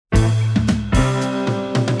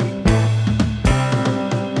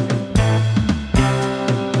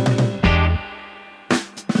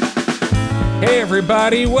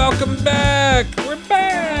everybody, welcome back. We're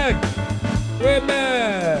back.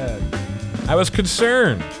 I was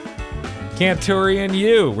concerned. Cantore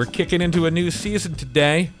YEW. We're kicking into a new season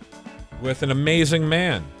today with an amazing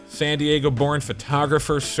man. San Diego-born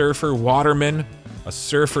photographer, surfer, waterman, a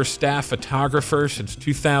surfer staff photographer since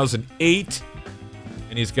 2008.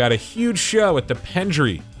 And he's got a huge show at the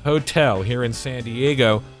Pendry Hotel here in San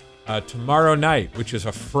Diego tomorrow night, which is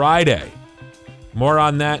a Friday. More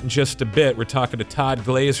on that in just a bit. We're talking to Todd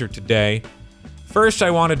Glaser today. First,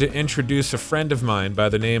 I wanted to introduce a friend of mine by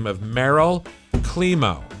the name of Meryl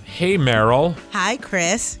Climo. Hey, Meryl. Hi,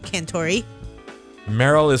 Chris. Cantore.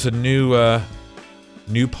 Meryl is a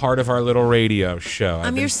new part of our little radio show.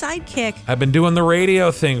 I'm your sidekick. I've been doing the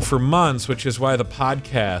radio thing for months, which is why the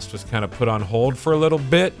podcast was kind of put on hold for a little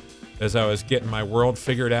bit as I was getting my world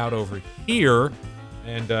figured out over here.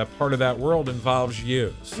 And part of that world involves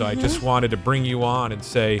you. So I just wanted to bring you on and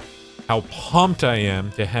say how pumped I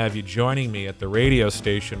am to have you joining me at the radio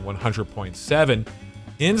station 100.7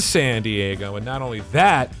 in San Diego. And not only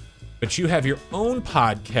that, but you have your own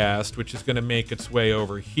podcast, which is going to make its way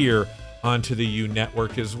over here onto the YEW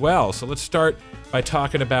network as well. So let's start by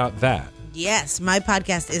talking about that. Yes, my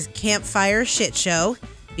podcast is Campfire Shit Show,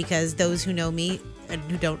 because those who know me and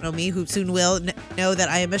who don't know me, who soon will, know that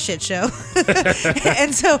I am a shit show.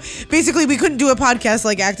 And so basically we couldn't do a podcast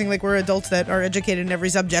like acting like we're adults that are educated in every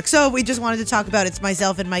subject. So we just wanted to talk about it's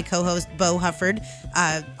myself and my co-host, Bo Hufford.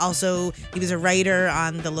 Also, he was a writer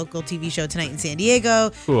on the local TV show Tonight in San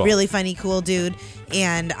Diego. Cool. Really funny, cool dude.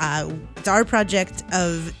 And it's our project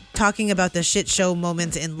of talking about the shit show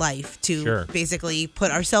moments in life to basically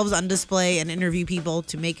put ourselves on display and interview people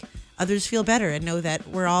to make others feel better and know that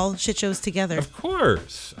we're all shit shows together. Of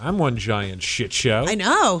course. I'm one giant shit show. I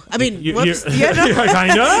know. I mean, whoops.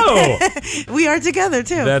 I know. We are together,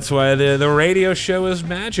 too. That's why the radio show is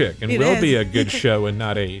magic and will be a good show and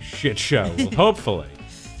not a shit show, hopefully.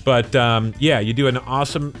 But, you do an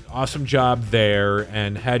awesome job there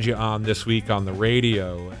and had you on this week on the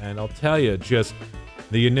radio. And I'll tell you, just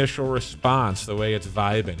the initial response, the way it's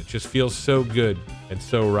vibing, it just feels so good and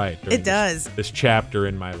so right. It does. This chapter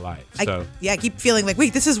in my life. So I keep feeling like,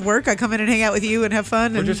 wait, this is work. I come in and hang out with you and have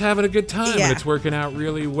fun. We're just having a good time, yeah. And it's working out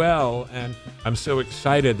really well. And I'm so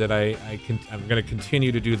excited that I'm going to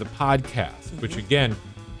continue to do the podcast, which again,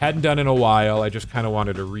 hadn't done in a while. I just kind of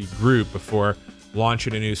wanted to regroup before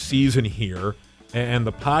launching a new season here. And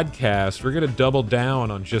the podcast, we're going to double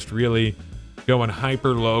down on just really going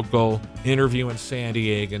hyper-local, interviewing San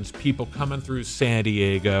Diegans, people coming through San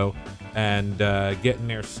Diego, and getting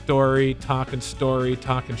their story, talking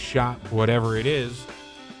shop, whatever it is.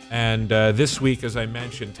 And this week, as I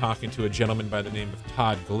mentioned, talking to a gentleman by the name of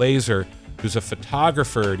Todd Glaser, who's a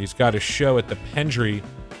photographer, and he's got a show at the Pendry.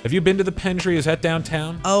 Have you been to the Pendry? Is that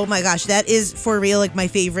downtown? Oh my gosh, that is for real like my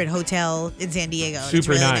favorite hotel in San Diego. Super it's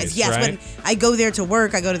really nice. Yes, right? When I go there to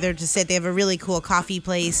work, I go there to sit. They have a really cool coffee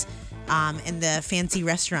place. And the fancy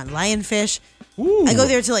restaurant Lionfish. Ooh. I go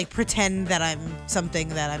there to like pretend that I'm something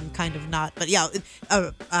that I'm kind of not. But yeah,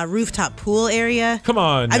 a rooftop pool area. Come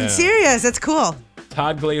on. I'm serious. That's cool.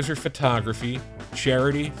 Todd Glaser Photography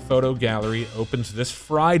Charity Photo Gallery opens this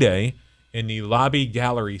Friday in the lobby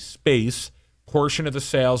gallery space. Portion of the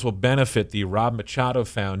sales will benefit the Rob Machado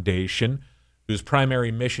Foundation, whose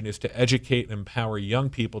primary mission is to educate and empower young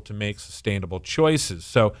people to make sustainable choices.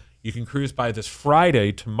 So you can cruise by this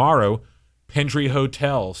Friday, tomorrow, Pendry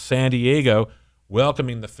Hotel, San Diego,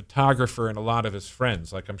 welcoming the photographer and a lot of his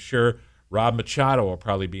friends. Like I'm sure Rob Machado will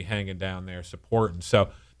probably be hanging down there supporting. So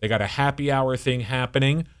they got a happy hour thing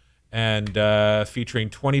happening and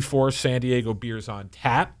featuring 24 San Diego beers on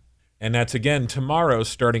tap. And that's, again, tomorrow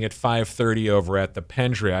starting at 5:30 over at the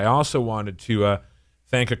Pendry. I also wanted to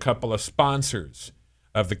thank a couple of sponsors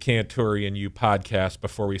of the Cantore YEW podcast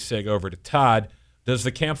before we seg over to Todd. Does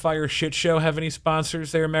the Campfire Shit Show have any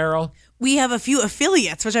sponsors there, Meryl? We have a few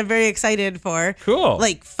affiliates, which I'm very excited for. Cool.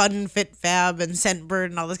 Like Fun Fit Fab and Scentbird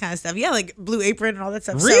and all this kind of stuff. Yeah, like Blue Apron and all that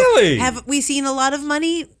stuff. Really? So have we seen a lot of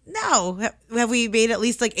money? No. Have we made at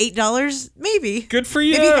least like $8? Maybe. Good for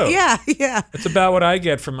you. Maybe, yeah. That's about what I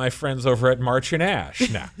get from my friends over at March and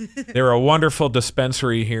Ash. Now, they're a wonderful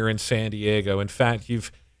dispensary here in San Diego. In fact,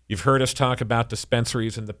 you've heard us talk about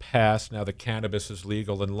dispensaries in the past. Now that cannabis is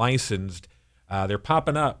legal and licensed, they're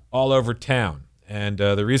popping up all over town. And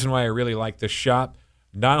the reason why I really like this shop,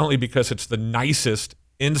 not only because it's the nicest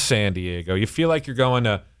in San Diego, you feel like you're going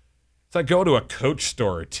to, it's like going to a Coach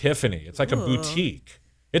store or Tiffany. It's like a boutique.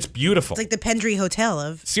 It's beautiful. It's like the Pendry Hotel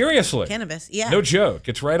of seriously cannabis. Yeah. No joke.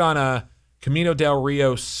 It's right on Camino del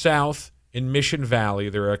Rio South in Mission Valley.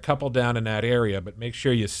 There are a couple down in that area, but make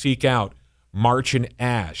sure you seek out March and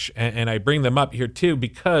Ash. And I bring them up here too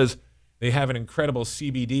because they have an incredible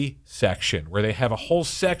CBD section where they have a whole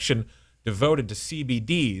section devoted to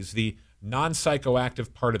CBDs, the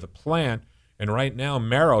non-psychoactive part of the plant. And right now,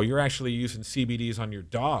 Meryl, you're actually using CBDs on your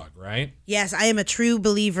dog, right? Yes, I am a true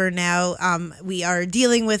believer now. We are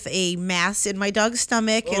dealing with a mass in my dog's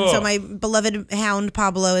stomach, and so my beloved hound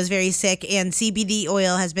Pablo is very sick, and CBD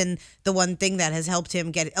oil has been the one thing that has helped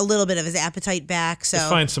him get a little bit of his appetite back. So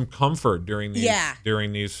just find some comfort during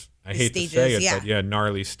these I hate stages, to say it, but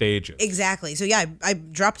gnarly stages. Exactly. So I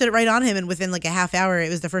dropped it right on him, and within like a half hour, it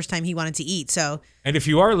was the first time he wanted to eat. So. And if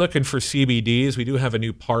you are looking for CBDs, we do have a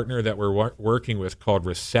new partner that we're working with called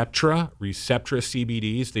Receptra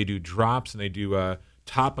CBDs. They do drops and they do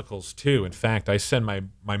topicals too. In fact, I send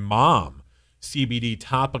my mom CBD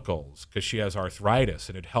topicals because she has arthritis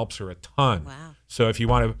and it helps her a ton. Wow. So if you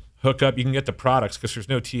want to hook up, you can get the products because there's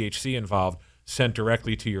no THC involved, sent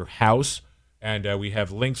directly to your house. And we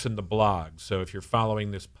have links in the blog. So if you're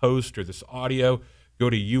following this post or this audio,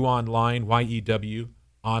 go to YEW YEW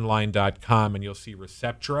online.com, and you'll see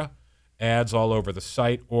Receptra ads all over the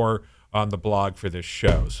site or on the blog for this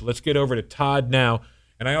show. So let's get over to Todd now.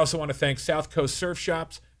 And I also want to thank South Coast Surf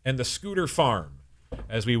Shops and the Scooter Farm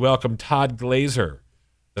as we welcome Todd Glaser,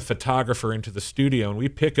 the photographer, into the studio. And we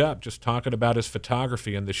pick up just talking about his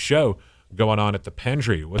photography and the show going on at the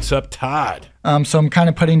Pendry. What's up, Todd? So I'm kind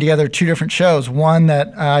of putting together two different shows. One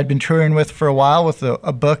that I'd been touring with for a while with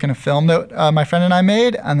a book and a film that my friend and I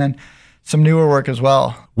made, and then some newer work as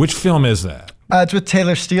well. Which film is that? It's with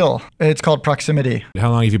Taylor Steele. It's called Proximity.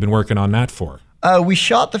 How long have you been working on that for? We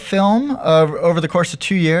shot the film over the course of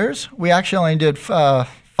 2 years. We actually only did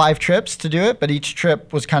 5 trips to do it, but each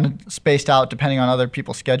trip was kind of spaced out depending on other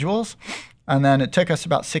people's schedules. And then it took us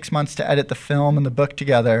about 6 months to edit the film and the book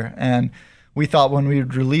together. And we thought when we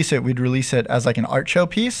would release it, we'd release it as like an art show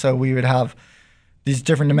piece. So we would have these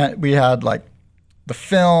different, we had like the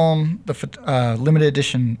film, the limited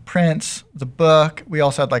edition prints, the book. We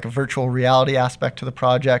also had like a virtual reality aspect to the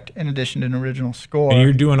project in addition to an original score. And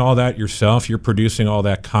you're doing all that yourself? You're producing all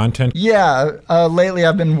that content? Yeah. Lately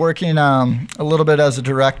I've been working a little bit as a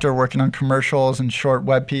director, working on commercials and short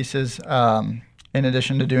web pieces, in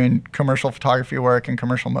addition to doing commercial photography work and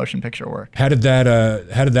commercial motion picture work. How did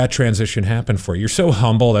that transition happen for you? You're so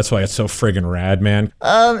humble. That's why it's so friggin' rad, man.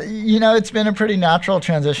 It's been a pretty natural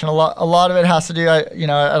transition. A lot of it has to do, I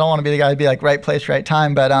don't want to be the guy to be like right place, right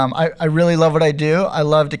time, but I really love what I do. I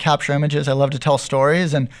love to capture images. I love to tell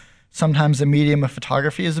stories, and sometimes the medium of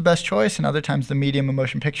photography is the best choice, and other times the medium of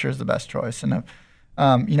motion picture is the best choice. And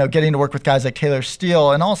getting to work with guys like Taylor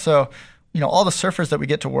Steele, and also all the surfers that we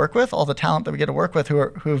get to work with, all the talent that we get to work with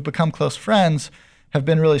who have become close friends have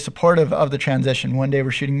been really supportive of the transition. One day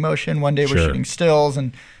we're shooting motion, one day we're shooting stills,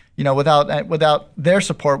 and without their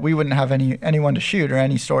support, we wouldn't have anyone to shoot or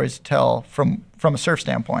any stories to tell from a surf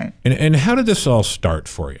standpoint. And how did this all start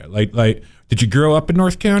for you? Like did you grow up in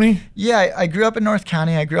North County? Yeah, I grew up in North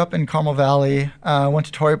County. I grew up in Carmel Valley. Went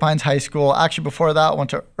to Torrey Pines High School. Actually, before that,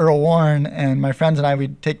 went to Earl Warren, and my friends and I,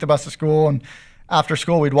 we'd take the bus to school, and after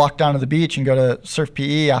school, we'd walk down to the beach and go to surf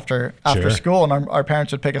PE after school, and our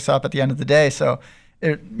parents would pick us up at the end of the day. So,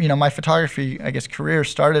 my photography, I guess, career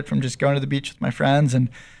started from just going to the beach with my friends. And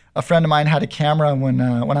a friend of mine had a camera when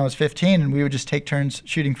I was 15, and we would just take turns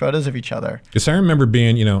shooting photos of each other. Because I remember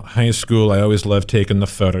being, high school, I always loved taking the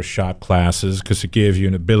Photoshop classes because it gave you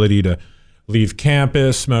an ability to leave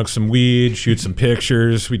campus, smoke some weed, shoot some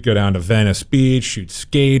pictures. We'd go down to Venice Beach, shoot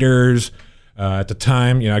skaters. At the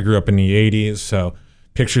time, I grew up in the 80s, so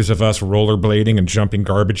pictures of us rollerblading and jumping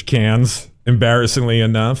garbage cans, embarrassingly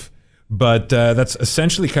enough. But that's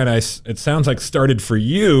essentially it sounds like started for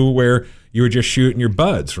you where you were just shooting your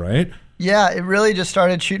buds, right? Yeah, it really just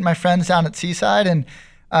started shooting my friends down at Seaside. And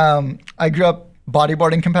I grew up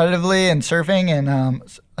bodyboarding competitively and surfing, and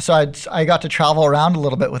so I got to travel around a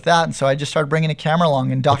little bit with that. And so I just started bringing a camera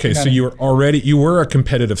along and documenting. Okay, so you were a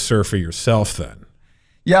competitive surfer yourself then?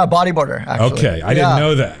 Yeah, bodyboarder, actually. Okay, I didn't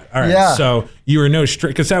know that. All right, yeah. So you were no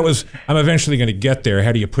strict, because I'm eventually going to get there.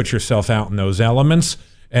 How do you put yourself out in those elements?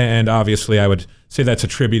 And obviously I would say that's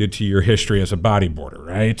attributed to your history as a bodyboarder,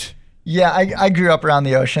 right? Yeah, I grew up around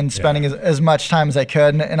the ocean, spending as much time as I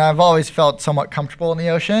could, and I've always felt somewhat comfortable in the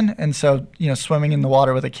ocean. And so, swimming in the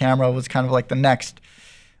water with a camera was kind of like the next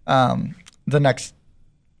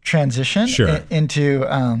transition into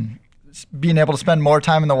being able to spend more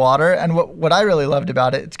time in the water. And what I really loved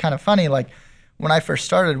about it, it's kind of funny, like when I first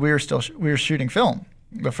started, we were shooting film.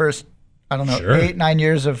 The first, 8-9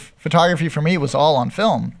 years of photography for me was all on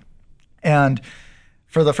film. And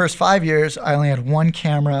For the first 5 years, I only had one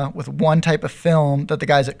camera with one type of film that the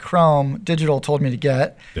guys at Chrome Digital told me to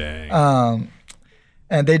get. Dang.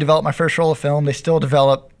 And they developed my first roll of film. They still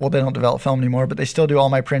develop, well, they don't develop film anymore, but they still do all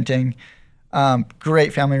my printing.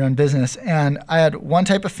 Great family-run business. And I had one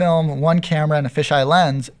type of film, one camera, and a fisheye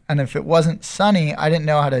lens. And if it wasn't sunny, I didn't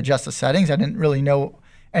know how to adjust the settings. I didn't really know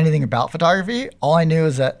anything about photography. All I knew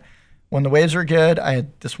is that when the waves were good, I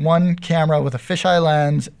had this one camera with a fisheye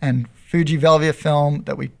lens and Fuji Velvia film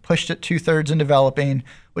that we pushed it 2/3 in developing,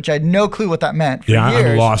 which I had no clue what that meant for years.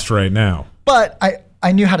 I'm lost right now. But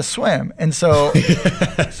I knew how to swim. And so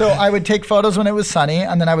so I would take photos when it was sunny,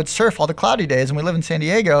 and then I would surf all the cloudy days. And we live in San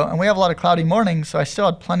Diego, and we have a lot of cloudy mornings, so I still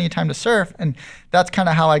had plenty of time to surf. And that's kind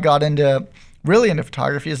of how I got really into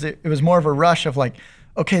photography. Is it was more of a rush of like,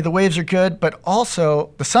 okay, the waves are good, but also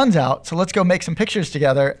the sun's out, so let's go make some pictures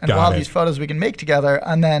together, and we'll have these photos we can make together.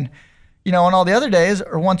 And then, on all the other days,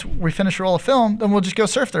 or once we finish a roll of film, then we'll just go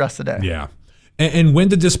surf the rest of the day. Yeah. And when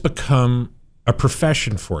did this become a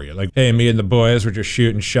profession for you? Like, hey, me and the boys were just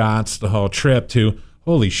shooting shots the whole trip, to,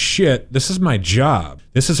 holy shit, this is my job.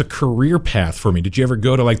 This is a career path for me. Did you ever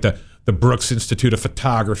go to like the Brooks Institute of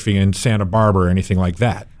Photography in Santa Barbara or anything like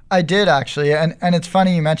that? I did, actually. And it's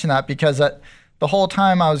funny you mentioned that, because the whole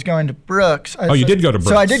time I was going to Brooks. You did go to Brooks?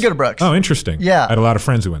 So I did go to Brooks. Oh, interesting. Yeah. I had a lot of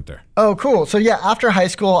friends who went there. Oh, cool. So yeah, after high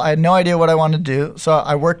school, I had no idea what I wanted to do. So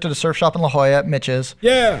I worked at a surf shop in La Jolla at Mitch's.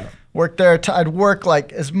 Yeah. Worked there. I'd work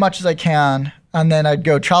like as much as I can, and then I'd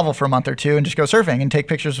go travel for a month or two and just go surfing and take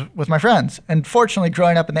pictures with my friends. And fortunately,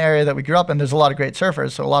 growing up in the area that we grew up in, there's a lot of great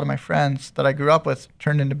surfers. So a lot of my friends that I grew up with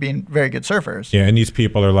turned into being very good surfers. Yeah, and these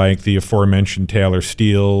people are like the aforementioned Taylor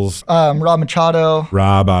Steeles. Rob Machado.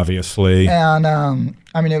 Rob, obviously. And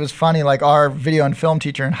it was funny, like our video and film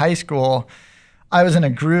teacher in high school, I was in a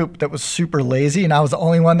group that was super lazy, and I was the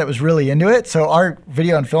only one that was really into it. So our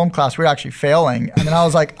video and film class, we were actually failing. And then I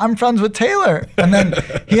was like, I'm friends with Taylor. And then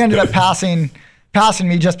he ended up passing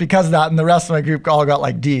me just because of that, and the rest of my group all got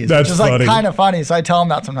like D's. That's which is funny. Like kind of funny. So I tell him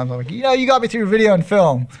that sometimes. I'm like, you got me through video and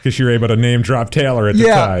film. Because you were able to name drop Taylor at the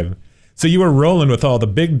time. So you were rolling with all the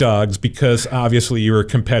big dogs because obviously you were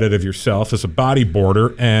competitive yourself as a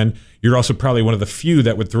bodyboarder, and you're also probably one of the few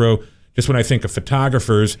that would throw, just when I think of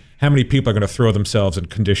photographers, how many people are going to throw themselves in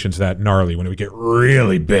conditions that gnarly when it would get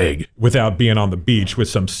really big without being on the beach with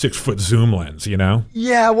some 6-foot zoom lens,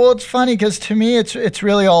 Yeah, well, it's funny because to me, it's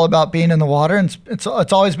really all about being in the water, and it's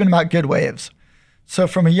always been about good waves. So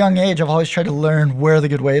from a young age, I've always tried to learn where the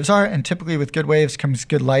good waves are, and typically with good waves comes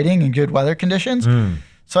good lighting and good weather conditions.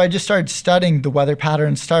 So I just started studying the weather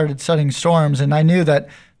patterns, started studying storms, and I knew that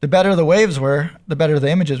the better the waves were, the better the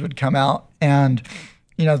images would come out. And,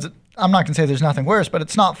 I'm not going to say there's nothing worse, but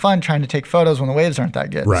it's not fun trying to take photos when the waves aren't that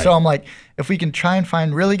good. Right. So I'm like, if we can try and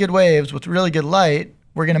find really good waves with really good light,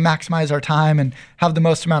 we're going to maximize our time and have the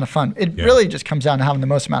most amount of fun. It really just comes down to having the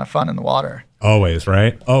most amount of fun in the water. Always,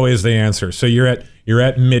 right? Always the answer. So you're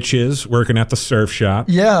at Mitch's working at the surf shop.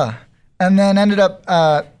 Yeah. And then ended up,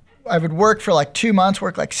 I would work for like 2 months,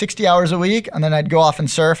 work like 60 hours a week, and then I'd go off and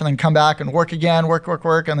surf and then come back and work again, work,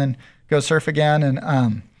 and then go surf again.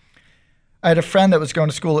 And I had a friend that was going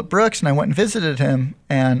to school at Brooks, and I went and visited him,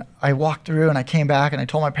 and I walked through and I came back and I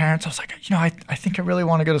told my parents, I was like, I think I really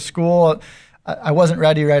want to go to school. I wasn't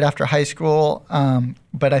ready right after high school,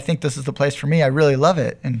 but I think this is the place for me. I really love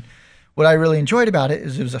it. And what I really enjoyed about it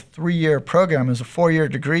is it was a 3-year program. It was a 4-year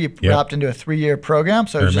degree wrapped into a 3-year program.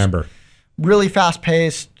 So it was just really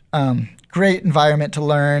fast-paced, great environment to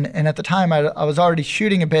learn. And at the time, I was already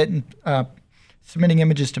shooting a bit and submitting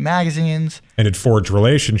images to magazines. And it forged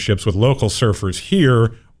relationships with local surfers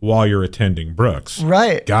here while you're attending Brooks.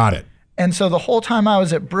 Right. Got it. And so the whole time I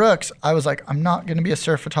was at Brooks, I was like, I'm not going to be a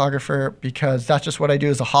surf photographer because that's just what I do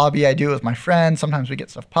as a hobby. I do it with my friends. Sometimes we get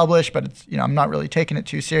stuff published, but it's, I'm not really taking it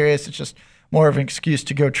too serious. It's just more of an excuse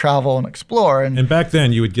to go travel and explore. And back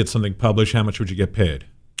then you would get something published. How much would you get paid?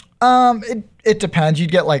 It depends.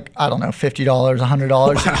 You'd get like, I don't know, $50, $100.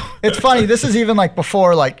 Wow. It's funny. This is even like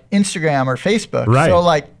before like Instagram or Facebook. Right. So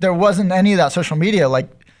like there wasn't any of that social media. Like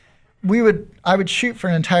I would shoot for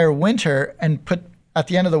an entire winter and at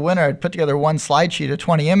the end of the winter, I'd put together one slide sheet of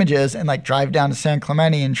 20 images and like drive down to San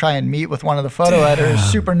Clemente and try and meet with one of the photo editors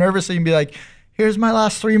super nervously and be like, here's my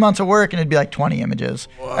last 3 months of work, and it'd be like 20 images.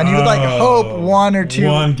 Whoa. And you would like hope one or two.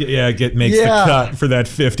 Makes the cut for that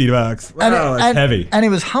 $50. Wow, that's heavy. And it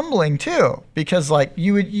was humbling too, because like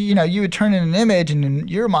you would turn in an image, and in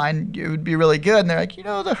your mind it would be really good, and they're like,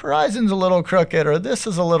 the horizon's a little crooked, or this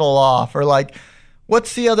is a little off, or like,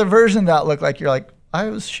 what's the other version of that look like? You're like, I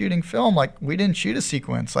was shooting film, like we didn't shoot a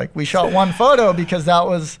sequence, like we shot one photo because that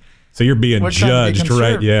was So you're being We're trying to be judged, right?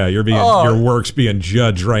 conservative. Yeah, you're being your work's being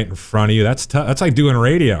judged right in front of you. That's tough. That's like doing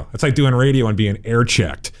radio. That's like doing radio and being air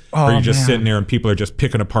checked. Where you're just sitting there and people are just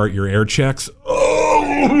picking apart your air checks.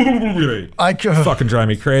 Oh, fucking drive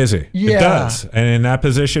me crazy. Yeah. It does. And in that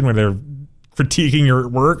position where they're critiquing your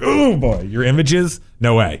work, oh boy, your images,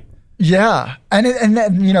 no way. Yeah, and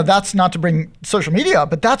then, you know, that's not to bring social media up,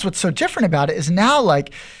 but that's what's so different about it is now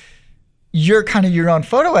like you're kind of your own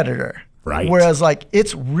photo editor. Right. Whereas like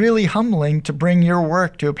it's really humbling to bring your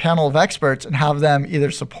work to a panel of experts and have them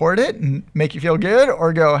either support it and make you feel good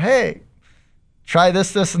or go, hey, try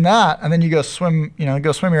this, this, and that. And then you go swim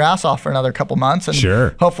your ass off for another couple months and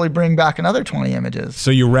hopefully bring back another 20 images.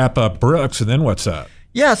 So you wrap up Brooks and then what's up?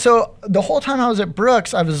 Yeah, so the whole time I was at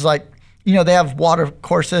Brooks, I was like, you know, they have water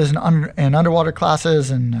courses and underwater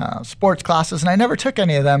classes and sports classes. And I never took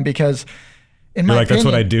any of them because in my opinion, that's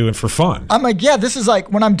what I do and for fun. I'm like, yeah, this is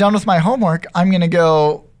like when I'm done with my homework, I'm gonna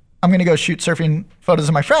go shoot surfing photos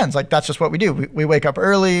of my friends. Like that's just what we do. We wake up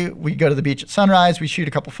early, we go to the beach at sunrise, we shoot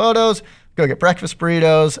a couple photos, go get breakfast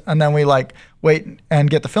burritos, and then we like wait and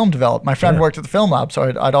get the film developed. My friend worked at the film lab, so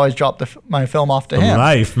I'd always drop my film off to him.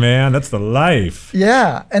 Life, man, that's the life.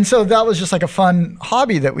 Yeah, and so that was just like a fun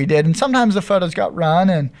hobby that we did. And sometimes the photos got run,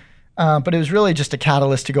 and but it was really just a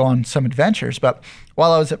catalyst to go on some adventures. But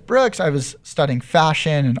while I was at Brooks, I was studying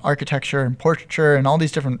fashion and architecture and portraiture and all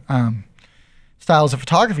these different styles of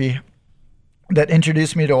photography that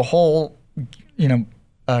introduced me to a whole,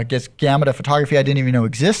 gamut of photography I didn't even know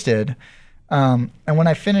existed. And when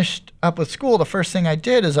I finished up with school, the first thing I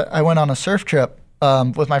did is I went on a surf trip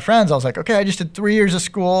with my friends. I was like, okay, I just did 3 years of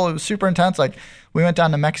school. It was super intense. Like we went down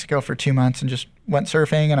to Mexico for 2 months and just went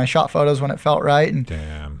surfing, and I shot photos when it felt right. And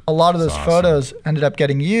a lot of those photos ended up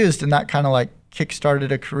getting used, and that kind of like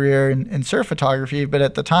kickstarted a career in surf photography. But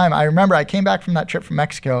at the time, I remember I came back from that trip from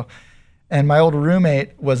Mexico, and my old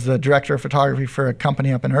roommate was the director of photography for a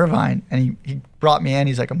company up in Irvine, and he brought me in.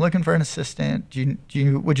 He's like, I'm looking for an assistant.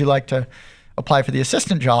 Would you like to apply for the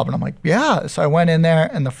assistant job? And I'm like, yeah. So I went in there,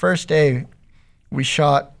 and the first day we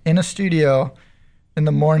shot in a studio in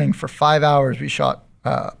the morning for 5 hours. We shot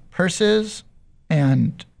purses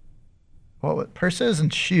and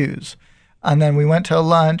shoes. And then we went to a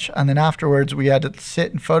lunch, and then afterwards we had to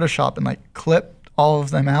sit in Photoshop and like clip all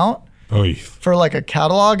of them out for like a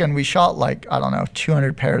catalog. And we shot like,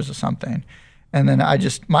 200 pairs or something. And then I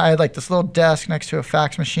had like this little desk next to a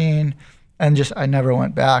fax machine, and I never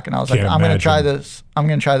went back. And I was like, I'm going to try this. I'm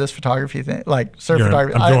going to try this photography thing, like surf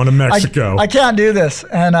photography. I'm going to Mexico. I can't do this.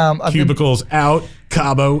 And cubicles out,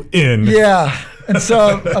 Cabo in. Yeah. And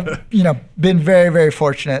so I've, been very, very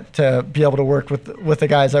fortunate to be able to work with the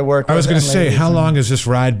guys I work with. I was going to say, how long has this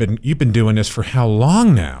ride been? You've been doing this for how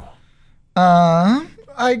long now?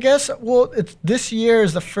 I guess, this year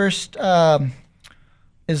is the first,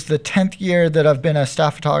 is the 10th year that I've been a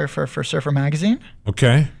staff photographer for Surfer Magazine.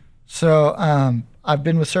 Okay. So I've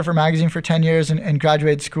been with Surfer Magazine for 10 years and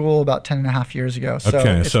graduated school about 10 and a half years ago. So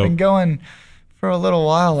it's been going for a little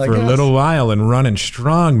while, I guess. For a little while and running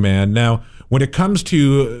strong, man. Now, when it comes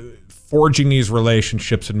to forging these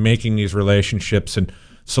relationships and making these relationships and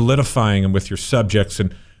solidifying them with your subjects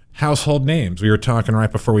and household names, we were talking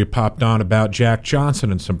right before we popped on about Jack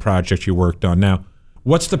Johnson and some projects you worked on. Now,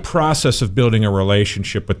 what's the process of building a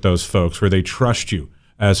relationship with those folks where they trust you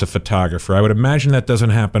as a photographer? I would imagine that doesn't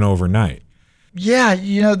happen overnight. Yeah,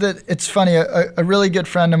 that it's funny. A really good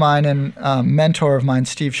friend of mine and mentor of mine,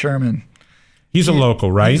 Steve Sherman. He's a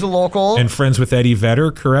local, right? He's a local. And friends with Eddie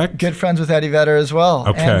Vedder, correct? Good friends with Eddie Vedder as well.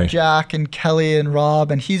 Okay. And Jack and Kelly and Rob.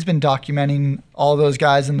 And he's been documenting all those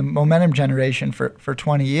guys in the Momentum generation for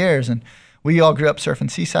 20 years. And we all grew up surfing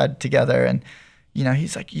Seaside together. And,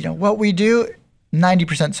 he's like, what we do,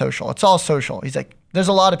 90% social. It's all social. He's like, there's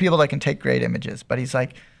a lot of people that can take great images. But he's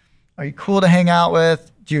like, are you cool to hang out with?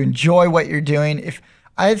 Do you enjoy what you're doing? If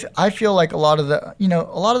I feel like a lot of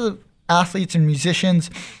the athletes and musicians,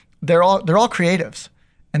 they're all creatives,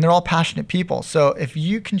 and they're all passionate people. So if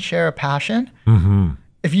you can share a passion,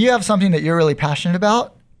 if you have something that you're really passionate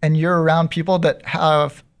about, and you're around people that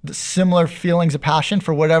have the similar feelings of passion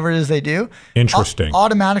for whatever it is they do, interesting.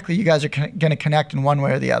 Automatically, you guys are going to connect in one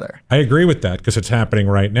way or the other. I agree with that because it's happening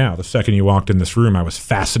right now. The second you walked in this room, I was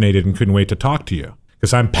fascinated and couldn't wait to talk to you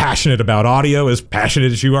because I'm passionate about audio, as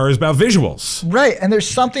passionate as you are about visuals. Right, and there's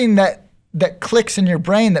something that clicks in your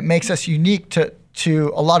brain that makes us unique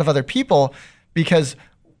to a lot of other people, because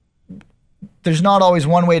there's not always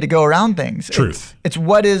one way to go around things. Truth. It's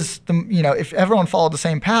what is if everyone followed the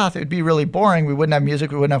same path, it would be really boring. We wouldn't have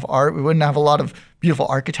music, we wouldn't have art, we wouldn't have a lot of beautiful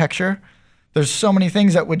architecture. There's so many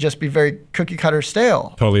things that would just be very cookie cutter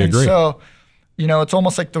stale. Totally agree. So, it's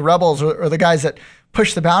almost like the rebels or the guys that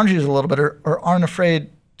push the boundaries a little bit or aren't afraid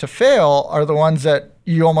to fail are the ones that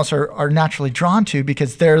you almost are naturally drawn to,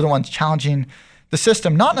 because they're the ones challenging the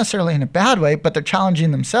system, not necessarily in a bad way, but they're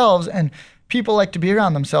challenging themselves. And people like to be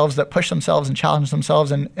around themselves that push themselves and challenge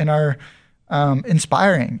themselves and are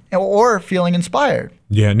inspiring or feeling inspired.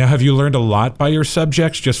 Yeah. Now, have you learned a lot by your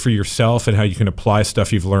subjects just for yourself and how you can apply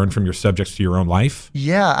stuff you've learned from your subjects to your own life?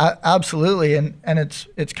 Yeah, absolutely. And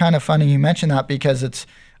it's kind of funny you mentioned that, because it's,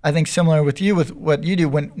 I think, similar with you, with what you do.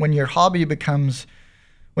 When your hobby becomes,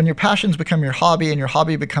 when your passions become your hobby and your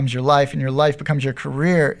hobby becomes your life and your life becomes your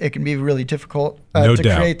career, it can be really difficult No to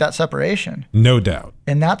doubt. create that separation. No doubt.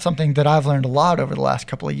 And that's something that I've learned a lot over the last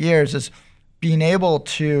couple of years, is being able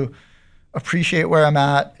to appreciate where I'm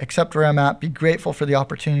at, accept where I'm at, be grateful for the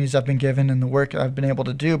opportunities I've been given and the work I've been able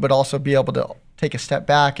to do, but also be able to take a step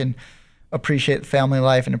back and appreciate the family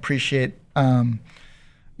life and appreciate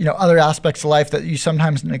other aspects of life that you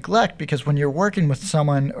sometimes neglect, because when you're working with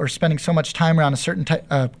someone or spending so much time around a certain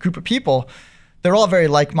group of people, they're all very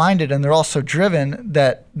like-minded and they're all so driven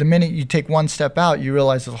that the minute you take one step out, you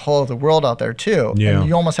realize there's a whole other world out there too. Yeah. And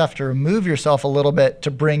you almost have to remove yourself a little bit to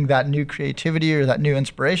bring that new creativity or that new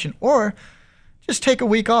inspiration, or just take a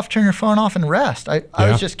week off, turn your phone off and rest. I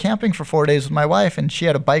was just camping for 4 days with my wife, and she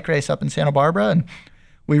had a bike race up in Santa Barbara, and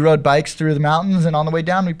we rode bikes through the mountains, and on the way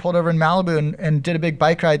down, we pulled over in Malibu and did a big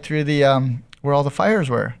bike ride through the where all the fires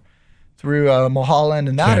were, through Mulholland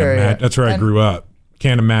and that area. That's where I grew up.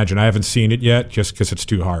 Can't imagine. I haven't seen it yet just because it's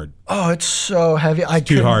too hard. Oh, it's so heavy.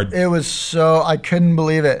 Too hard. It was so, I couldn't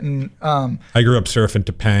believe it. And I grew up surfing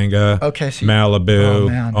Topanga, so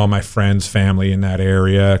Malibu, all my friends, family in that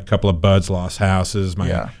area. A couple of buds lost houses.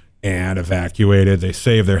 My aunt evacuated. They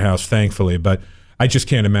saved their house, thankfully. But I just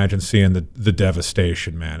can't imagine seeing the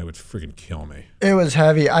devastation, man. It would freaking kill me. It was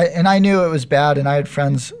heavy. I knew it was bad, and I had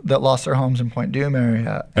friends that lost their homes in Point Dume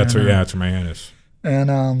area. That's where my aunt is.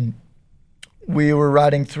 And we were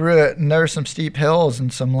riding through it, and there were some steep hills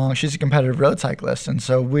and some long. She's a competitive road cyclist, and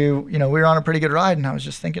so we were on a pretty good ride. And I was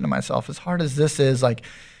just thinking to myself, as hard as this is, like,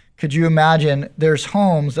 could you imagine? There's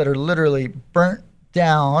homes that are literally burnt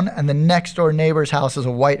down, and the next door neighbor's house is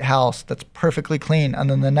a white house that's perfectly clean, and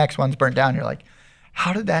then the next one's burnt down. You're like,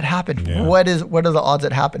 how did that happen? Yeah. What are the odds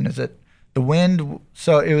it happened? Is it the wind?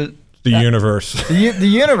 So it was the universe. The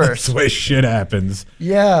universe. That's the way shit happens.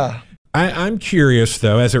 Yeah. I'm curious,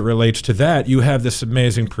 though, as it relates to that, you have this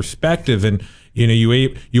amazing perspective, and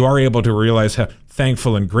you are able to realize how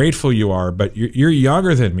thankful and grateful you are, but you're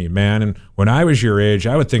younger than me, man. And when I was your age,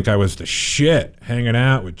 I would think I was the shit, hanging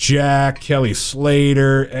out with Jack, Kelly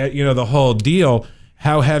Slater, the whole deal.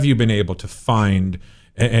 How have you been able to find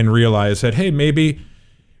and realize that, hey, maybe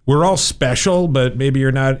we're all special, but maybe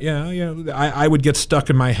you're not, I would get stuck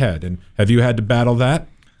in my head. And have you had to battle that?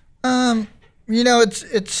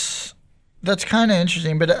 It's that's kind of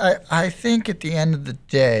interesting, but I think at the end of the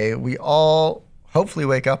day, we all hopefully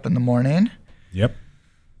wake up in the morning. Yep.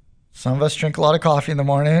 Some of us drink a lot of coffee in the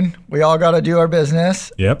morning. We all got to do our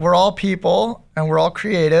business. Yep. We're all people, and we're all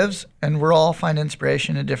creatives, and we're all find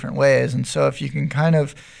inspiration in different ways. And so if you can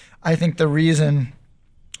I think the reason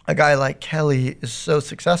a guy like Kelly is so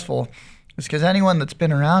successful is because anyone that's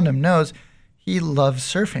been around him knows he loves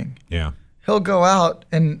surfing. Yeah. He'll go out,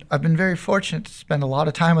 and I've been very fortunate to spend a lot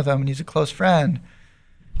of time with him, and he's a close friend.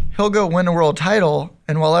 He'll go win a world title,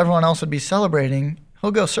 and while everyone else would be celebrating, he'll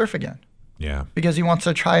go surf again. Yeah. Because he wants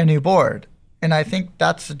to try a new board. And I think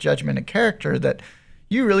that's a judgment of character that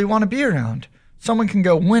you really want to be around. Someone can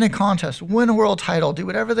go win a contest, win a world title, do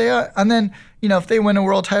whatever they are, and then, if they win a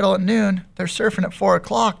world title at noon, they're surfing at 4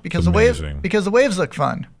 o'clock because the waves look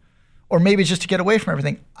fun. Or maybe it's just to get away from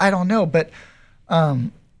everything. I don't know, but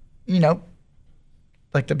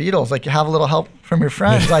like the Beatles, like you have a little help from your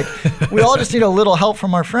friends. Like we all just need a little help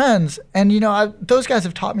from our friends. And, those guys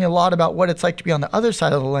have taught me a lot about what it's like to be on the other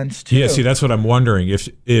side of the lens too. Yeah, see, that's what I'm wondering.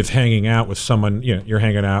 If hanging out with someone, you're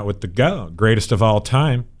hanging out with the greatest of all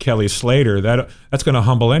time, Kelly Slater, that's going to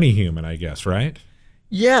humble any human, I guess, right?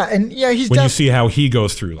 Yeah, and he's when you see how he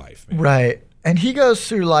goes through life. Man. Right. And he goes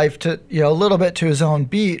through life to, a little bit to his own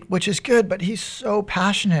beat, which is good, but he's so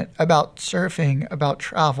passionate about surfing, about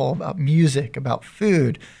travel, about music, about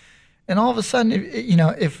food. And all of a sudden,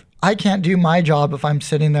 if I can't do my job if I'm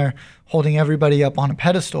sitting there holding everybody up on a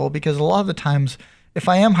pedestal, because a lot of the times, if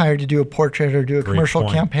I am hired to do a portrait or do a commercial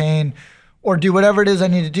campaign or do whatever it is I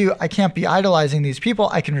need to do, I can't be idolizing these people.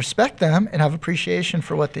 I can respect them and have appreciation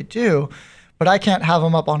for what they do, but I can't have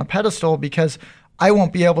them up on a pedestal because I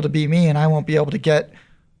won't be able to be me, and I won't be able to get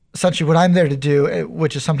essentially what I'm there to do,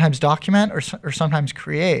 which is sometimes document or sometimes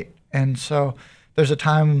create. And so there's a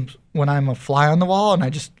time when I'm a fly on the wall and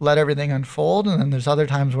I just let everything unfold. And then there's other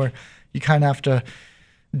times where, you kind of have to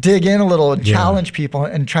dig in a little and challenge people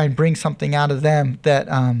and try and bring something out of them that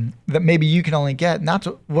that maybe you can only get. And that's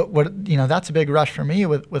what that's a big rush for me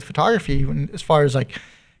with photography, as far as like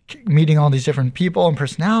meeting all these different people and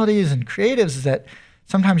personalities and creatives, is that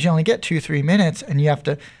sometimes you only get 2-3 minutes and you have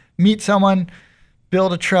to meet someone,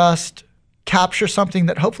 build a trust, capture something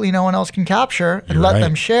that hopefully no one else can capture, and let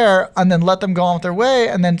them share, and then let them go on with their way.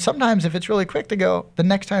 And then sometimes if it's really quick, they go, the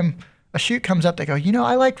next time a shoot comes up, they go,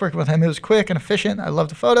 I liked working with him. It was quick and efficient. I love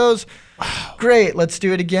the photos. Wow. Great. Let's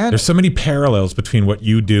do it again. There's so many parallels between what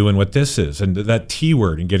you do and what this is, and that T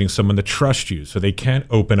word, and getting someone to trust you so they can't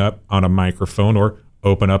open up on a microphone or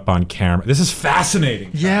open up on camera. This is fascinating.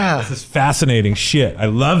 Yeah. This is fascinating shit. I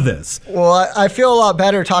love this. Well, I feel a lot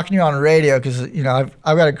better talking to you on radio because I've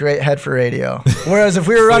got a great head for radio. Whereas if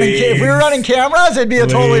we were running cameras, it'd be a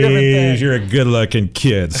totally different thing. You're a good-looking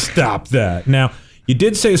kid. Stop that. Now, you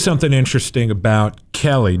did say something interesting about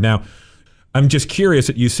Kelly. Now, I'm just curious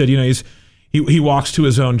that you said he walks to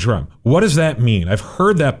his own drum. What does that mean? I've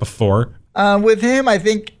heard that before. With him, I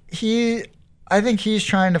think he's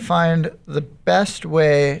trying to find the best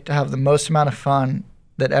way to have the most amount of fun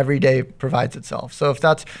that every day provides itself. So if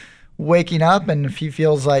that's waking up, and if he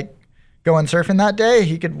feels like going surfing that day,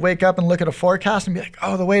 he could wake up and look at a forecast and be like,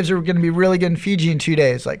 oh, the waves are going to be really good in Fiji in 2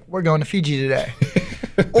 days. Like, we're going to Fiji today.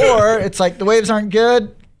 Or it's like, the waves aren't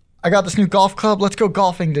good. I got this new golf club. Let's go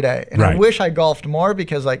golfing today. And I wish I golfed more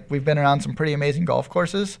because like we've been around some pretty amazing golf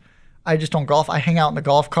courses. I just don't golf. I hang out in the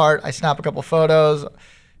golf cart. I snap a couple photos.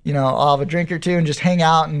 I'll have a drink or two and just hang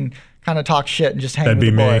out and kind of talk shit and just hang with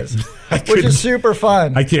the boys, which is super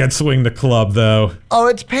fun. I can't swing the club though. Oh,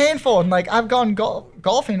 it's painful. And like I've gone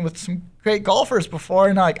golfing with some great golfers before,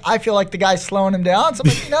 and like I feel like the guy's slowing him down. So I'm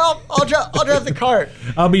like, I'll drive the cart.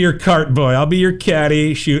 I'll be your cart boy. I'll be your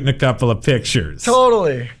caddy, shooting a couple of pictures.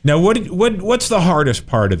 Totally. Now, what's the hardest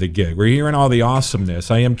part of the gig? We're hearing all the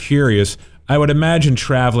awesomeness. I am curious. I would imagine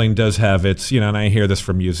traveling does have its, and I hear this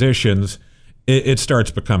from musicians. It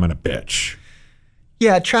starts becoming a bitch.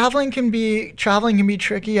 Yeah, traveling can be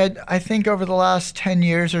tricky. I think over the last 10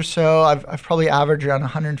 years or so, I've probably averaged around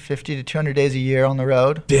 150 to 200 days a year on the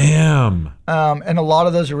road. Damn. And a lot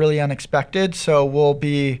of those are really unexpected. So we'll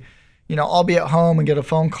be, I'll be at home and get a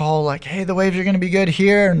phone call like, hey, the waves are going to be good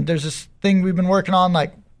here, and there's this thing we've been working on,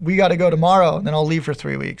 like we got to go tomorrow, and then I'll leave for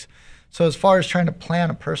 3 weeks. So as far as trying to plan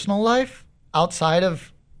a personal life outside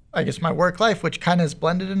of, I guess, my work life, which kind of has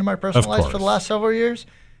blended into my personal life for the last several years,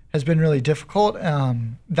 has been really difficult.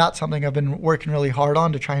 That's something I've been working really hard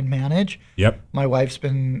on to try and manage. Yep. My wife's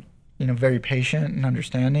been, very patient and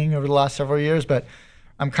understanding over the last several years, but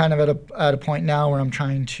I'm kind of at a point now where I'm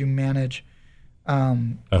trying to manage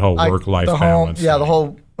that whole work-life balance.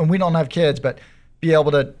 And we don't have kids, but be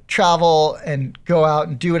able to travel and go out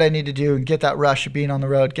and do what I need to do and get that rush of being on the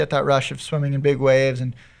road, get that rush of swimming in big waves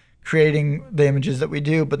and creating the images that we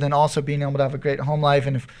do, but then also being able to have a great home life.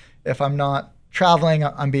 And if I'm not traveling,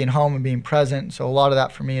 I'm being home and being present. So a lot of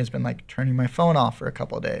that for me has been like turning my phone off for a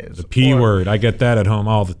couple of days. The P word. I get that at home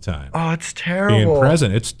all the time. Oh, it's terrible. Being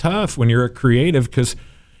present. It's tough when you're a creative because,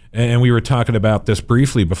 and we were talking about this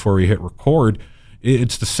briefly before we hit record,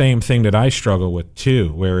 it's the same thing that I struggle with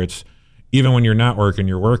too, where it's even when you're not working,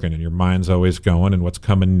 you're working and your mind's always going and what's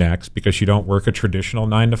coming next because you don't work a traditional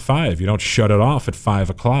 9 to 5. You don't shut it off at 5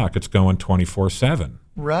 o'clock. It's going 24/7.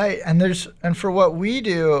 Right. And for what we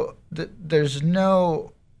do, there's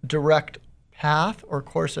no direct path or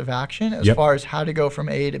course of action as far as how to go from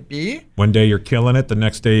A to B. One day you're killing it. The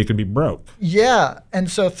next day you could be broke. Yeah. And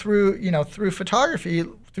so through photography,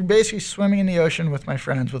 through basically swimming in the ocean with my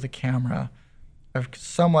friends with a camera, I've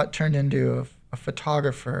somewhat turned into a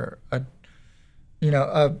photographer, a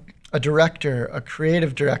director, a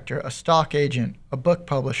creative director, a stock agent, a book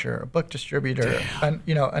publisher, a book distributor,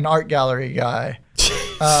 an art gallery guy.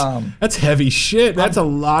 That's heavy shit. That's a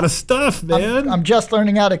lot of stuff, man. I'm just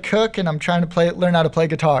learning how to cook, and I'm trying to learn how to play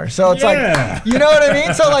guitar. So it's like, you know what I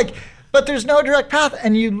mean? So like, but there's no direct path,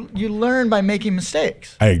 and you learn by making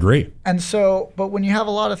mistakes. I agree. And so, but when you have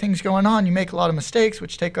a lot of things going on, you make a lot of mistakes,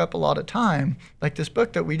 which take up a lot of time. Like this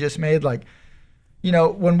book that we just made, like,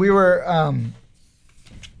 when we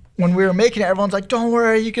were making it, everyone's like, don't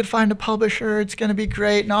worry, you could find a publisher. It's going to be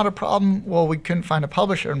great. Not a problem. Well, we couldn't find a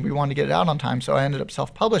publisher and we wanted to get it out on time. So I ended up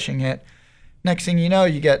self-publishing it. Next thing you know,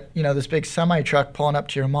 you get, this big semi truck pulling up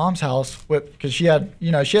to your mom's house because she has a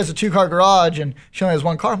 2-car garage and she only has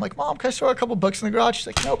 1 car. I'm like, Mom, can I store a couple books in the garage? She's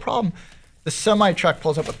like, no problem. The semi truck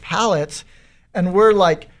pulls up with pallets and we're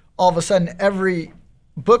like, all of a sudden every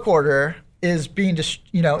book order is being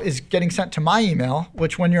is getting sent to my email,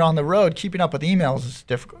 which when you're on the road, keeping up with emails is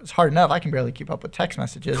difficult. It's hard enough. I can barely keep up with text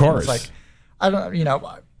messages. Of course. It's like, I don't,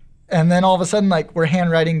 And then all of a sudden, like, we're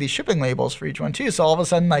handwriting these shipping labels for each one too. So all of a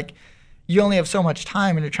sudden, like, you only have so much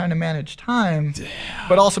time and you're trying to manage time,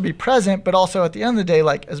 but also be present. But also at the end of the day,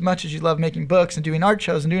 like, as much as you love making books and doing art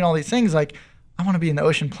shows and doing all these things, like, I want to be in the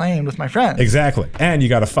ocean playing with my friends. Exactly. And you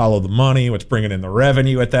got to follow the money, what's bringing in the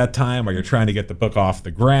revenue at that time, while you're trying to get the book off the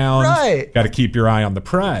ground. Right. Got to keep your eye on the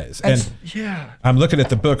prize. And yeah. I'm looking at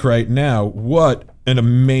the book right now. What an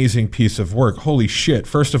amazing piece of work. Holy shit.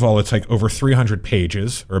 First of all, it's like over 300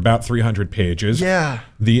 pages, or about 300 pages. Yeah.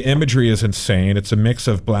 The imagery is insane. It's a mix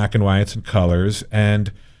of black and whites and colors.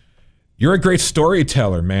 And you're a great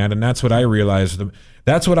storyteller, man. And that's what I realize.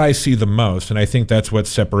 That's what I see the most. And I think that's what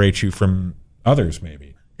separates you from others,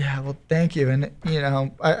 maybe. Yeah, well, thank you. And, you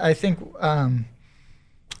know, I think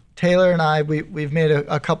Taylor and I, we've made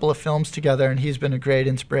a couple of films together, and he's been a great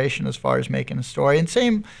inspiration as far as making a story. And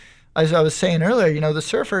same, as I was saying earlier, you know, the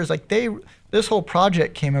surfers, like, this whole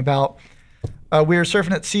project came about. We were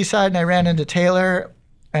surfing at Seaside, and I ran into Taylor,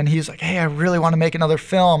 and he's like, hey, I really want to make another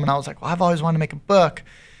film. And I was like, well, I've always wanted to make a book.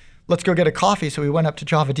 Let's go get a coffee. So we went up to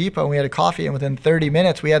Java Depot, and we had a coffee, and within 30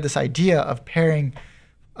 minutes, we had this idea of pairing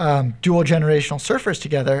dual generational surfers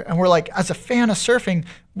together, and we're like, as a fan of surfing,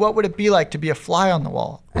 what would it be like to be a fly on the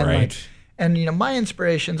wall? And right. Like, and you know, my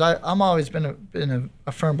inspirations, I'm always been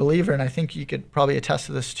a firm believer, and I think you could probably attest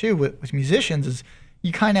to this too with musicians, is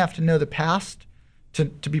you kind of have to know the past to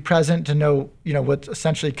be present, to know, you know, what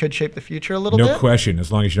essentially could shape the future a little bit. No question,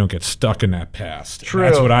 as long as you don't get stuck in that past. True.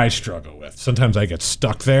 And that's what I struggle with. Sometimes I get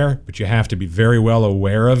stuck there, but you have to be very well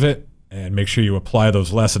aware of it and make sure you apply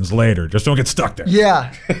those lessons later. Just don't get stuck there.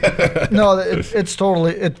 Yeah. No,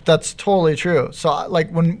 that's totally true. So, like,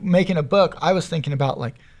 when making a book, I was thinking about,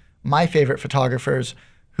 like, my favorite photographers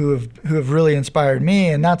who have really inspired me,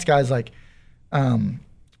 and that's guys like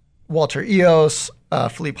Walter Eos,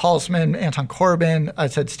 Philippe Halsman, Anton Corbin. I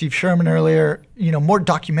said Steve Sherman earlier. You know, more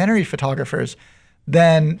documentary photographers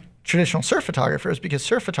than traditional surf photographers, because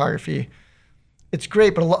surf photography, it's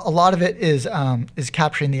great, but a lot of it is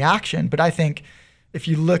capturing the action. But I think if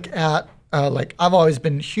you look at, like, I've always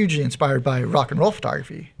been hugely inspired by rock and roll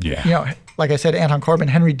photography. Yeah. You know, like I said, Anton Corbin,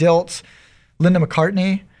 Henry Diltz, Linda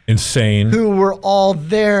McCartney. Insane. Who were all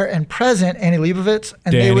there and present, Annie Leibovitz,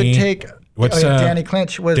 and they would take... Danny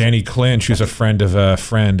Clinch was... Danny Clinch, who's a friend of a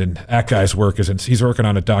friend, and that guy's work he's working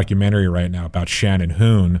on a documentary right now about Shannon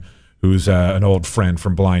Hoon, who's an old friend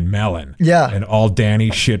from Blind Melon. Yeah. And all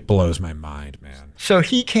Danny shit blows my mind, man. So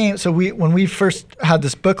he came. So when we first had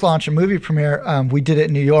this book launch and movie premiere, we did it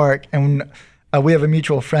in New York, and we have a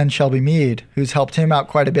mutual friend, Shelby Mead, who's helped him out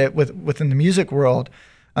quite a bit within the music world.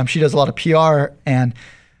 She does a lot of PR, and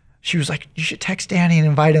she was like, "You should text Danny and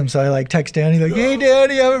invite him." So I like text Danny, like, "Hey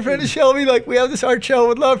Danny, I'm a friend of Shelby. Like, we have this art show.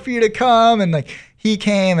 Would love for you to come." And like, he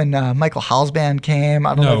came, and Michael Halsband came.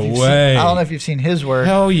 I don't know if you've seen his work.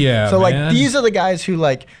 Hell yeah! So man. like, these are the guys who,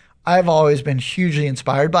 like, I've always been hugely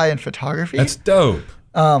inspired by in photography. That's dope.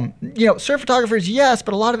 You know, surf photographers, yes,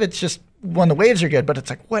 but a lot of it's just when the waves are good. But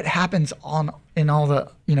it's like, what happens in all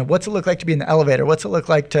the, you know, what's it look like to be in the elevator? What's it look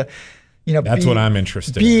like to, you know, that's what I'm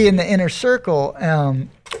interested be in the inner circle.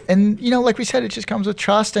 And you know, like we said, it just comes with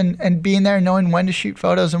trust and being there, knowing when to shoot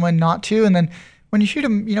photos and when not to, and then when you shoot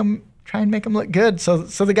them, you know, try and make them look good. So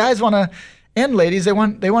the guys want to, and ladies, they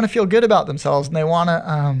want to feel good about themselves, and they want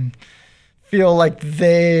to feel like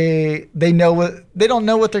they know they don't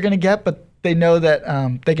know what they're going to get, but they know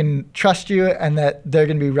that they can trust you and that they're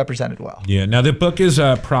going to be represented well. Yeah. Now the book is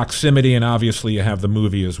Proximity, and obviously you have the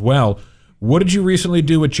movie as well. What did you recently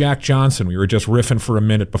do with Jack Johnson? We were just riffing for a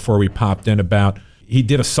minute before we popped in about he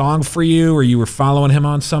did a song for you, or you were following him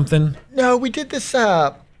on something? No, we did this.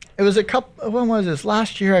 It was when was this?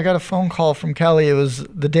 Last year I got a phone call from Kelly. It was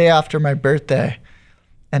the day after my birthday.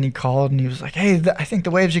 And he called and he was like, "Hey, I think the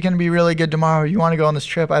waves are going to be really good tomorrow. You want to go on this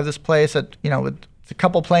trip? I have this place that, you know, it's a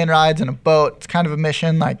couple plane rides and a boat. It's kind of a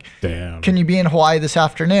mission. Like, damn, can you be in Hawaii this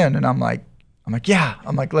afternoon?" And I'm like, yeah.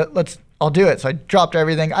 I'm like, I'll do it. So I dropped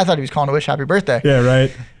everything. I thought he was calling to wish happy birthday. Yeah,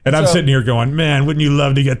 right. And I'm sitting here going, man, wouldn't you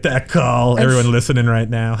love to get that call? Everyone listening right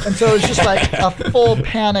now. And so it was just like a full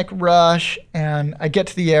panic rush. And I get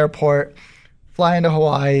to the airport, fly into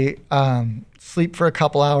Hawaii, sleep for a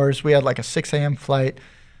couple hours. We had like a 6 a.m. flight.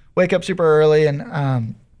 Wake up super early, and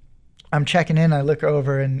I'm checking in. I look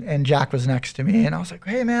over, and Jack was next to me, and I was like,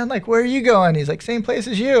 "Hey man, like, where are you going?" He's like, "Same place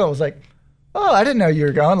as you." I was like, "Oh, I didn't know you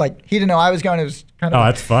were going." Like, he didn't know I was going. It was kind of. Oh,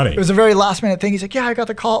 that's funny. It was a very last minute thing. He's like, "Yeah, I got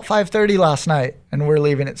the call at 5:30 last night, and we're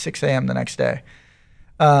leaving at 6 a.m. the next day."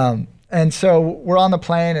 And so we're on the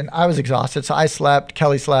plane, and I was exhausted, so I slept.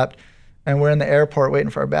 Kelly slept, and we're in the airport waiting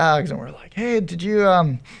for our bags, and we're like, "Hey, did you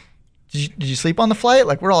sleep on the flight?"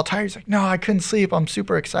 Like, we're all tired. He's like, "No, I couldn't sleep. I'm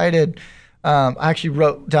super excited. I actually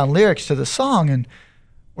wrote down lyrics to the song, and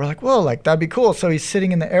we're like, whoa, like that'd be cool. So he's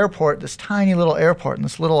sitting in the airport, this tiny little airport in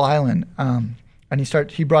this little island, and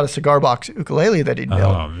he brought a cigar box ukulele that he'd built.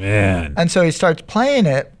 Oh man! And so he starts playing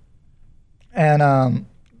it, and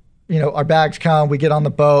our bags come, we get on the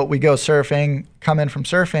boat, we go surfing, come in from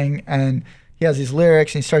surfing, and he has these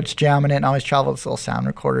lyrics, and he starts jamming it. And I always travel this little sound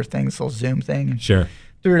recorder thing, this little Zoom thing. And Sure.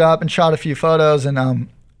 threw it up and shot a few photos, and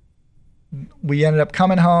we ended up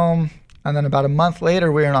coming home. And then about a month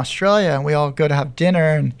later, we were in Australia, and we all go to have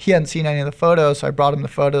dinner, and he hadn't seen any of the photos, so I brought him the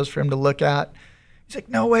photos for him to look at. He's like,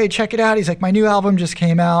 no way, check it out. He's like, my new album just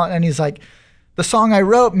came out, and he's like, the song I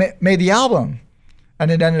wrote made the album. And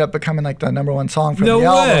it ended up becoming like the #1 song from the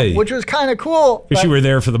album, which was kind of cool. Because you were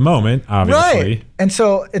there for the moment, obviously. Right. And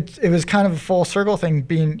so it was kind of a full circle thing,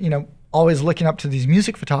 being, always looking up to these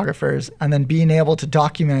music photographers, and then being able to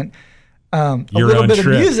document a little bit of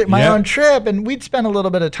music, my own trip. And we'd spent a little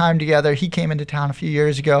bit of time together. He came into town a few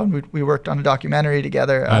years ago, and we worked on a documentary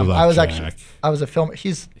together. I love Jack. I was a filmer.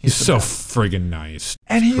 He's so friggin' nice.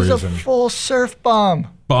 And he's a full surf bum.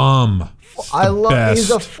 He's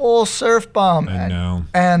a full surf bum. I know.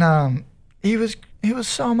 And he was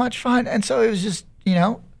so much fun. And so it was just,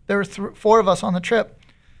 there were 4 of us on the trip.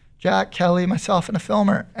 Jack, Kelly, myself, and a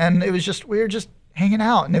filmer. And it was just, we were just hanging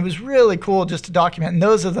out. And it was really cool just to document. And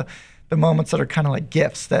those are the moments that are kind of like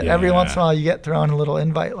gifts that every once in a while you get thrown a little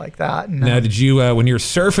invite like that. And, now, did you, when you're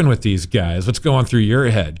surfing with these guys, what's going through your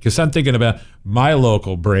head? Because I'm thinking about my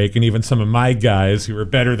local break and even some of my guys who are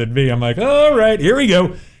better than me. I'm like, all right, here we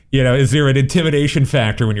go. Is there an intimidation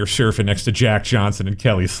factor when you're surfing next to Jack Johnson and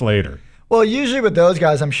Kelly Slater? Well, usually with those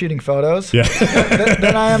guys, I'm shooting photos. Yeah.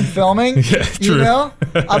 Then I am filming. Yeah, true.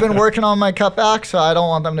 I've been working on my cutback, so I don't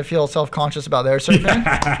want them to feel self-conscious about their surfing.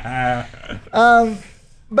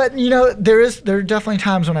 But there are definitely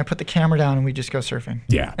times when I put the camera down and we just go surfing.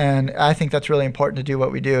 Yeah. And I think that's really important to do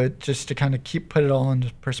what we do, just to kind of put it all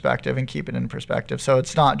into perspective and keep it in perspective. So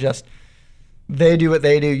it's not just they do what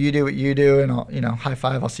they do, you do what you do, and I'll, high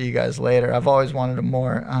five, I'll see you guys later. I've always wanted a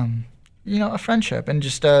more, a friendship, and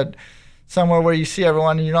just somewhere where you see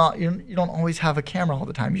everyone, and you don't always have a camera all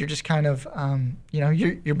the time. You're just kind of,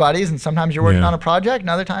 you're buddies, and sometimes you're working on a project, and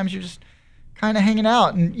other times you're just kind of hanging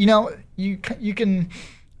out, and you can.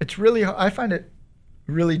 It's really, I find it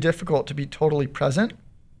really difficult to be totally present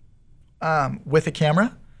with a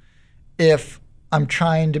camera if I'm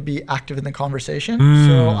trying to be active in the conversation.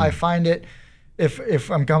 So I find it, if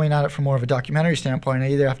I'm coming at it from more of a documentary standpoint, I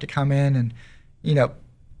either have to come in and,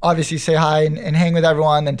 obviously say hi and hang with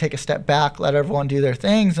everyone, then take a step back, let everyone do their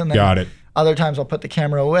things. And then Got it. Other times I'll put the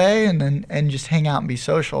camera away and just hang out and be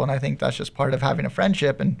social. And I think that's just part of having a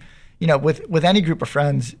friendship. And, with any group of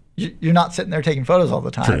friends, you're not sitting there taking photos all the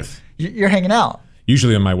time. Truth. You're hanging out.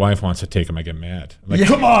 Usually when my wife wants to take them, I get mad. I'm like,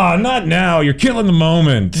 come on, not now. You're killing the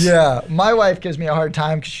moment. Yeah. My wife gives me a hard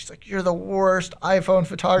time because she's like, you're the worst iPhone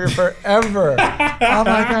photographer ever. I'm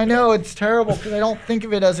like, I know, it's terrible because I don't think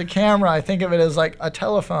of it as a camera. I think of it as like a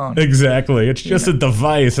telephone. Exactly. It's just a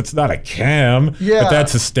device. It's not a cam. Yeah. But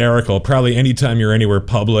that's hysterical. Probably anytime you're anywhere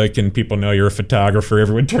public and people know you're a photographer,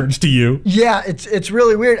 everyone turns to you. Yeah, it's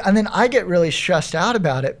really weird. And then I get really stressed out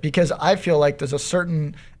about it because I feel like there's a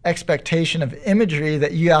certain expectation of imagery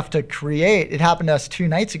that you have to create. It happened to us 2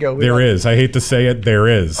 nights ago. There is. I hate to say it. There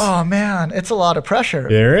is. Oh man, it's a lot of pressure.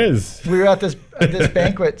 There is. We were at this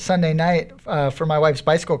banquet Sunday night for my wife's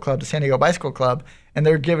bicycle club, the San Diego Bicycle Club, and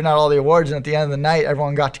they're giving out all the awards. And at the end of the night,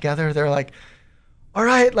 everyone got together. They're like, all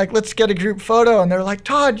right, like let's get a group photo. And they're like,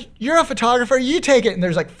 Todd, you're a photographer, you take it. And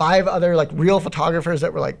there's like 5 other like real photographers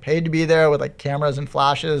that were like paid to be there with like cameras and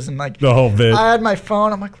flashes and like the whole bit. I had my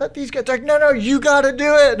phone. I'm like, let these guys. They're like, no, you got to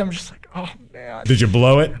do it. And I'm just like, oh man. Did you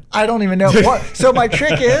blow it? I don't even know. So my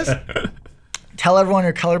trick is tell everyone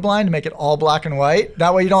you're colorblind to make it all black and white.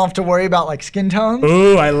 That way you don't have to worry about like skin tones.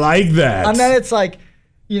 Ooh, I like that. And then it's like,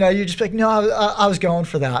 you just be like, no, I was going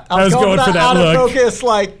for that. I was going for that out look. Of focus,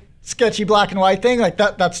 like sketchy black and white thing. Like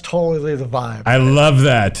that's totally the vibe. I love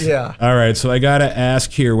that. Yeah. All right. So I got to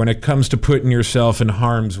ask here, when it comes to putting yourself in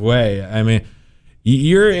harm's way, I mean,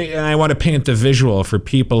 and I want to paint the visual for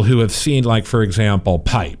people who have seen, like, for example,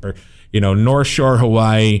 Pipe or, North Shore,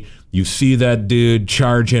 Hawaii. You see that dude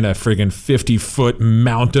charging a friggin' 50-foot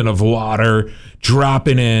mountain of water,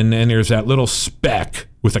 dropping in, and there's that little speck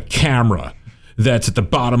with a camera that's at the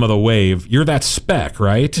bottom of the wave. You're that speck,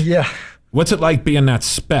 right? Yeah. What's it like being that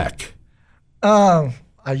speck? You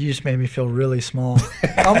just made me feel really small.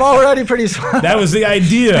 I'm already pretty small. That was the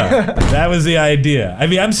idea. I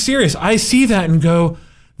mean, I'm serious. I see that and go,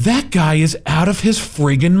 that guy is out of his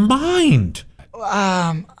friggin' mind.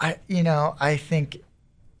 I think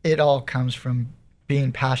it all comes from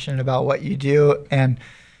being passionate about what you do and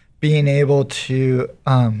being able to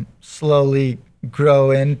slowly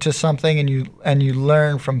grow into something, and you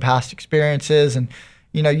learn from past experiences. And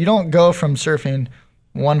you don't go from surfing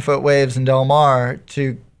 1-foot waves in Del Mar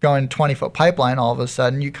to going 20-foot pipeline all of a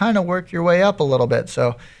sudden. You kind of work your way up a little bit.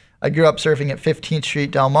 So I grew up surfing at 15th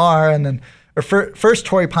Street Del Mar, and then first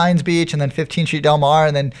Torrey Pines Beach, and then 15th Street Del Mar,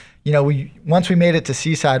 and then once we made it to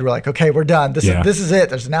Seaside, we're like, okay, we're done. This is it.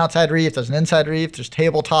 There's an outside reef, there's an inside reef, there's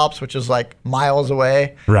tabletops, which is like miles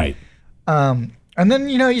away. Right. And then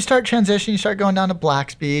you start transitioning, you start going down to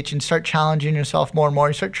Black's Beach, and start challenging yourself more and more.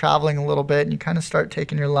 You start traveling a little bit, and you kind of start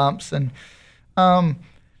taking your lumps. And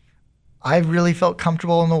I really felt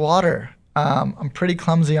comfortable in the water. I'm pretty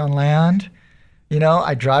clumsy on land.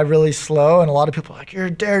 I drive really slow, and a lot of people are like, you're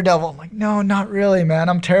a daredevil. I'm like, no, not really, man.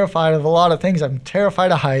 I'm terrified of a lot of things. I'm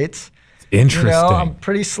terrified of heights. Interesting. I'm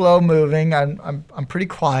pretty slow moving. I'm pretty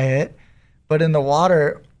quiet. But in the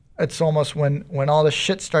water, it's almost when all the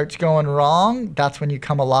shit starts going wrong, that's when you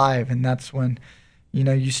come alive, and that's when,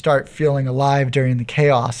 you start feeling alive during the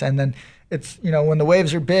chaos. And then it's, when the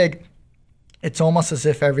waves are big, it's almost as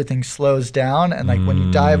if everything slows down. And like when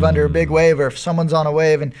you dive under a big wave, or if someone's on a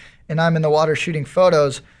wave and I'm in the water shooting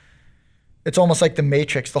photos, it's almost like the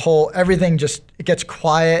Matrix. Everything it gets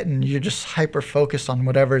quiet, and you're just hyper focused on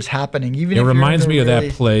whatever is happening. Even it reminds me of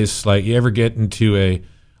that place. Like, you ever get into a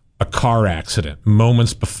car accident,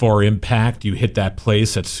 moments before impact, you hit that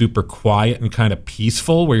place that's super quiet and kind of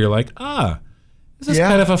peaceful, where you're like, this is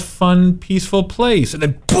kind of a fun, peaceful place, and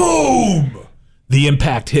then boom, the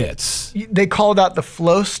impact hits. They call that the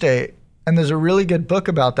flow state. And there's a really good book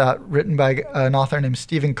about that written by an author named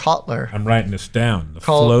Stephen Kotler. I'm writing this down. The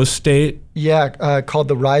flow state? Yeah, called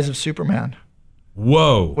The Rise of Superman.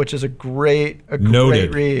 Whoa. Which is a great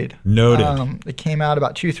read. Noted. It came out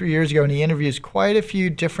about 2-3 years ago, and he interviews quite a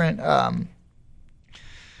few different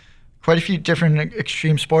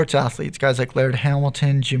extreme sports athletes, guys like Laird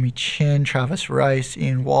Hamilton, Jimmy Chin, Travis Rice,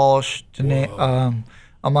 Ian Walsh,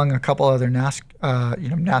 among a couple other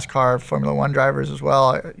NASCAR Formula One drivers as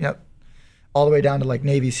well. All the way down to like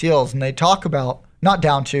Navy SEALs, and they talk about up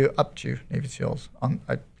to Navy SEALs.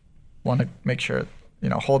 I want to make sure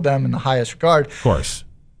hold them in the highest regard. Of course.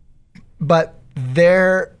 But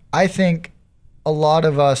I think a lot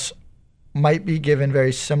of us might be given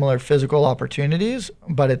very similar physical opportunities,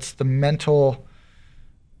 but it's the mental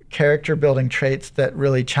character building traits that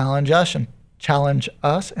really challenge us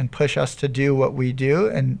and push us to do what we do,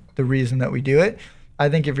 and the reason that we do it. I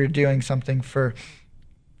think if you're doing something for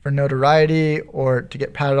notoriety or to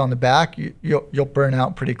get patted on the back, you'll burn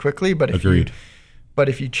out pretty quickly. But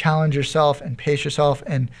if you challenge yourself and pace yourself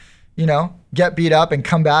and get beat up and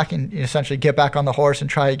come back and essentially get back on the horse and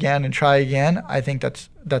try again, I think that's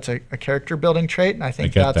a character building trait, and I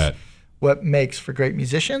think that's what makes for great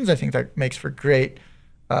musicians. I think that makes for great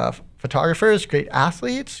photographers, great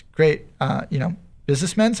athletes, great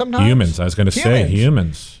businessmen sometimes. Humans. I was going to say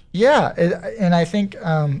humans. Yeah, and I think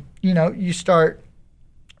you start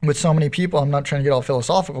with so many people. I'm not trying to get all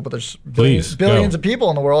philosophical, but there's billions of people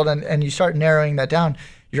in the world, and you start narrowing that down.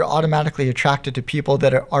 You're automatically attracted to people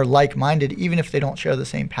that are like-minded, even if they don't share the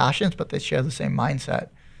same passions, but they share the same mindset.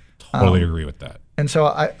 Totally agree with that. And so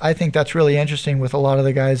I think that's really interesting with a lot of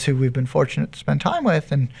the guys who we've been fortunate to spend time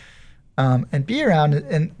with and be around,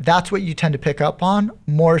 and that's what you tend to pick up on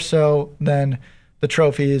more so than the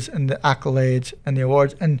trophies and the accolades and the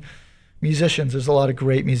awards. And musicians, there's a lot of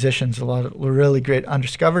great musicians, a lot of really great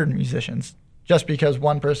undiscovered musicians. Just because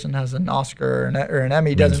one person has an Oscar or an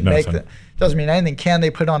Emmy doesn't mean anything. Can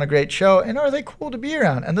they put on a great show, and are they cool to be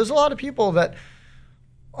around? And there's a lot of people that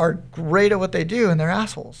are great at what they do, and they're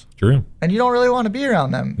assholes. True. And you don't really want to be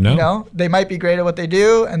around them. No. They might be great at what they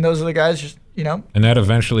do, and those are the guys just, And that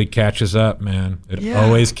eventually catches up, man. It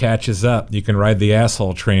always catches up. You can ride the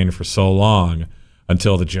asshole train for so long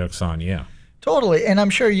until the joke's on you. Totally. And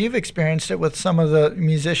I'm sure you've experienced it with some of the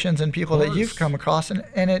musicians and people that you've come across,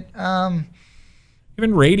 and it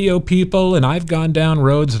even radio people, and I've gone down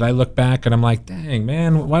roads that I look back and I'm like, dang,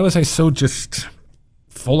 man, why was I so just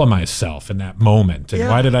full of myself in that moment? And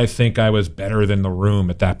why did I think I was better than the room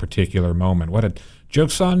at that particular moment?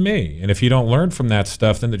 Joke's on me. And if you don't learn from that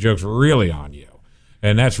stuff, then the joke's really on you.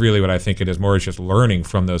 And that's really what I think it is, more is just learning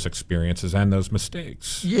from those experiences and those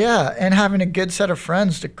mistakes. Yeah, and having a good set of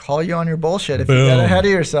friends to call you on your bullshit if you get ahead of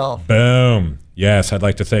yourself. Boom. Yes, I'd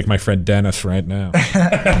like to thank my friend Dennis right now.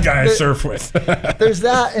 Guy I surf with. There's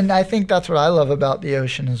that, and I think that's what I love about the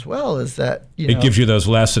ocean as well, is that it gives you those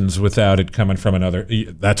lessons without it coming from another.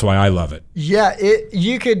 That's why I love it. Yeah,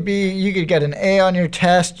 you could get an A on your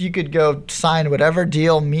test. You could go sign whatever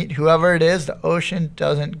deal, meet whoever it is. The ocean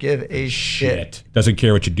doesn't give a shit. Doesn't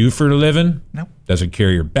care what you do for a living. Nope. Doesn't care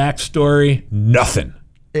your backstory. Nothing.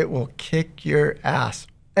 It will kick your ass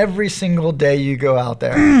every single day you go out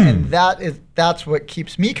there, and that's what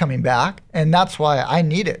keeps me coming back, and that's why I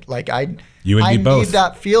need it. Like I need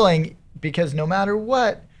that feeling, because no matter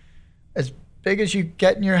what, as big as you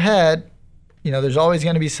get in your head, there's always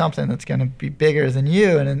going to be something that's going to be bigger than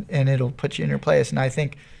you, and it'll put you in your place. And I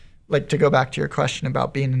think, like, to go back to your question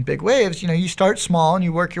about being in big waves, you start small and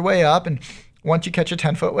you work your way up, and once you catch a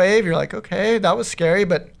 10-foot wave, you're like, okay, that was scary,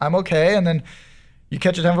 but I'm okay. And then you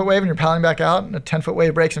catch a 10-foot wave and you're paddling back out, and a 10-foot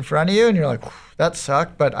wave breaks in front of you, and you're like, that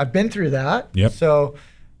sucked, but I've been through that. Yep. So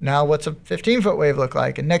now what's a 15-foot wave look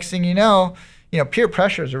like? And next thing you know, peer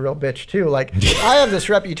pressure is a real bitch too. Like, I have this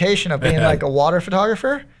reputation of being like a water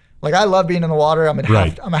photographer. Like, I love being in the water. I'm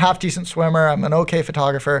a half decent swimmer. I'm an okay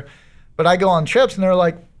photographer. But I go on trips and they're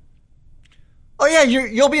like, oh yeah,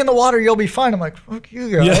 you'll be in the water, you'll be fine. I'm like, fuck you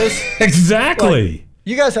guys. Yeah, exactly. Like,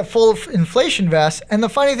 you guys have full inflation vests. And the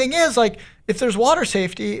funny thing is, like, if there's water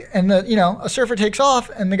safety and a surfer takes off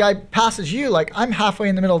and the guy passes you, like, I'm halfway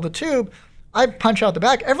in the middle of the tube, I punch out the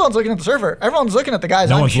back. Everyone's looking at the surfer. Everyone's looking at the guys.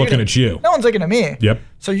 No one's looking at you. No one's looking at me. Yep.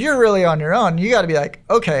 So you're really on your own. You got to be like,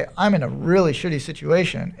 okay, I'm in a really shitty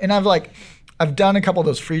situation. And I've done a couple of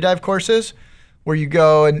those free dive courses where you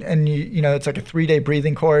go and it's like a 3-day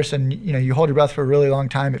breathing course, and you hold your breath for a really long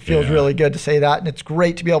time. It feels really good to say that, and it's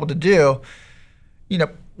great to be able to do.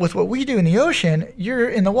 With what we do in the ocean, you're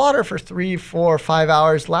in the water for 3, 4, 5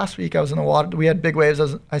 hours. Last week I was in the water. We had big waves.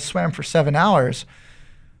 I swam for 7 hours.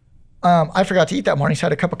 I forgot to eat that morning, so I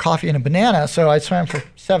had a cup of coffee and a banana. So I swam for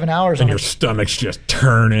 7 hours. And your stomach's just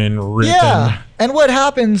turning, ripping. Yeah. And what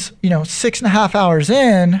happens, 6.5 hours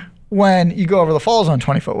in, when you go over the falls on a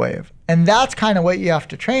 20-foot wave? And that's kind of what you have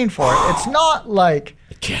to train for. It's not like,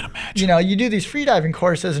 I can't imagine. You do these freediving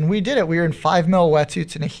courses, and we did it. We were in 5 mil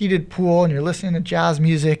wetsuits in a heated pool, and you're listening to jazz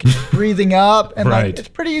music, and breathing up, and right. like, it's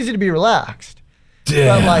pretty easy to be relaxed.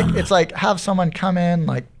 Damn. But it's like, have someone come in,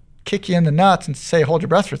 like, kick you in the nuts and say, hold your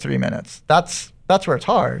breath for 3 minutes. That's where it's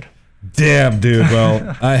hard. Damn, dude.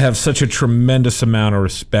 Well, I have such a tremendous amount of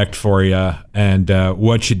respect for you and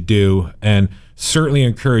what you do, and certainly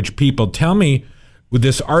encourage people. Tell me, with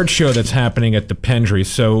this art show that's happening at the Pendry,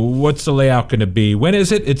 so what's the layout going to be? When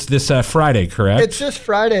is it? It's this Friday, correct? It's this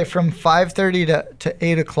Friday from 5:30 to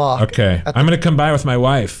 8 o'clock. Okay. I'm going to come by with my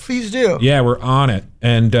wife. Please do. Yeah, we're on it.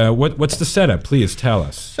 And what's the setup? Please tell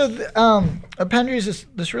us. So Pendry is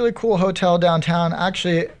this really cool hotel downtown.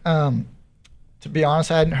 Actually, to be honest,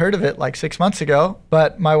 I hadn't heard of it like 6 months ago,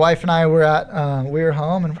 but my wife and I were we were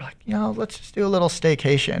home, and we're like, let's just do a little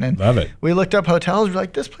staycation. And love it. We looked up hotels. We're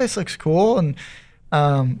like, this place looks cool. And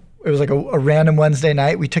it was like a random Wednesday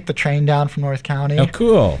night. We took the train down from North County. Oh,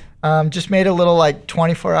 cool. Just made a little like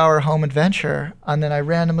 24-hour home adventure. And then I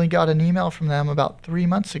randomly got an email from them about 3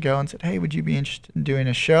 months ago and said, hey, would you be interested in doing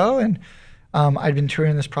a show? And I'd been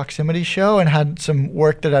touring this proximity show and had some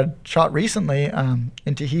work that I'd shot recently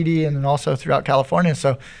in Tahiti and then also throughout California.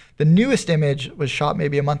 So the newest image was shot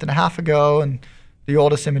maybe a month and a half ago, and the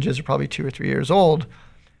oldest images are probably 2 or 3 years old.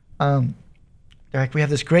 They're like, we have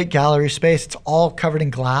this great gallery space. It's all covered in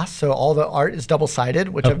glass, so all the art is double-sided,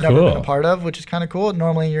 which I've never been a part of, which is kind of cool.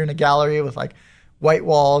 Normally you're in a gallery with like white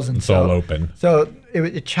walls, and it's all open. So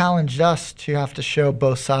it challenged us to have to show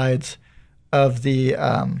both sides of the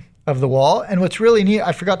wall. And what's really neat,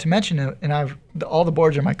 I forgot to mention it, and all the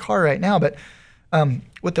boards are in my car right now, but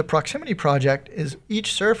with the Proximity Project is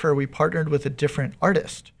each surfer, we partnered with a different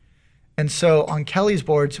artist. And so on Kelly's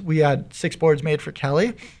boards, we had 6 boards made for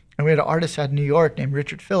Kelly, and we had an artist out of New York named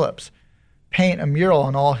Richard Phillips paint a mural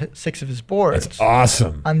on all 6 of his boards. That's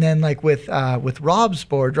awesome. And then like with Rob's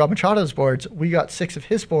board, Rob Machado's boards, we got 6 of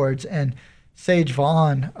his boards, and Sage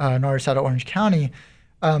Vaughn, an artist out of Orange County,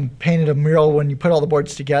 painted a mural. When you put all the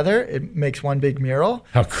boards together, it makes one big mural.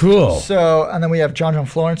 How cool. So, and then we have John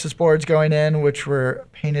Florence's boards going in, which were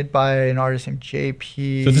painted by an artist named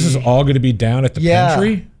JP. So this is all going to be down at the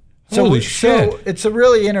Pendry? Holy shit. So it's a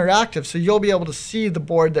really interactive. So you'll be able to see the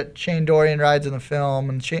board that Shane Dorian rides in the film,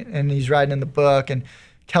 and he's riding in the book, and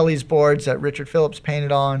Kelly's boards that Richard Phillips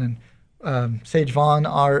painted on, and Sage Vaughn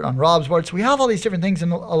art on Rob's board. So we have all these different things,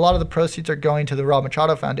 and a lot of the proceeds are going to the Rob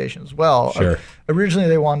Machado Foundation as well. Sure. Originally,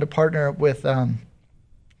 they wanted to partner with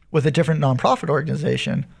a different nonprofit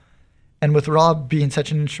organization, And with Rob being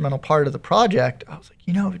such an instrumental part of the project, I was like,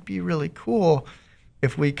 it'd be really cool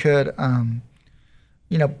if we could,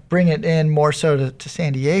 bring it in more so to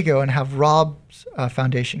San Diego and have Rob's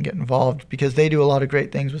foundation get involved, because they do a lot of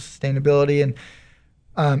great things with sustainability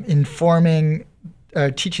and informing,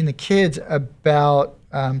 teaching the kids about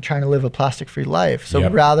trying to live a plastic-free life. So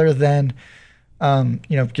rather than,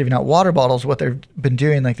 giving out water bottles, what they've been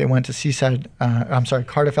doing, like they went to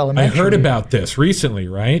Cardiff Elementary. I heard about this recently,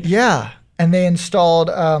 right? Yeah. And they installed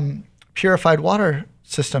purified water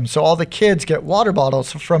systems. So all the kids get water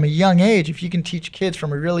bottles from a young age. If you can teach kids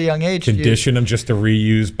from a really young age. Condition them just to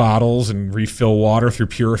reuse bottles and refill water through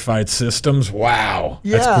purified systems. Wow.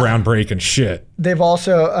 Yeah. That's groundbreaking shit. They've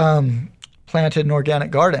also planted an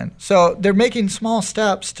organic garden. So they're making small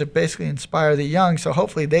steps to basically inspire the young. So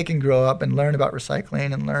hopefully they can grow up and learn about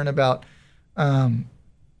recycling and learn about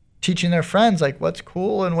teaching their friends like what's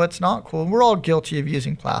cool and what's not cool. And we're all guilty of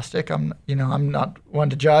using plastic. I'm not one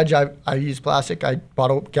to judge. I use plastic. I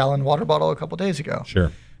bought a gallon water bottle a couple days ago.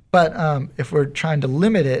 Sure. But if we're trying to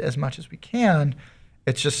limit it as much as we can,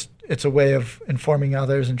 it's a way of informing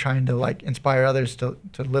others and trying to inspire others to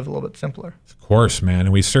live a little bit simpler. Of course, man.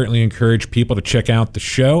 And we certainly encourage people to check out the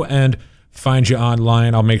show and find you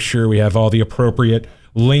online. I'll make sure we have all the appropriate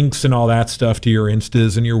links and all that stuff to your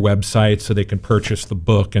Instas and your website so they can purchase the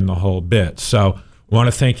book and the whole bit. So I want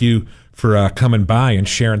to thank you for coming by and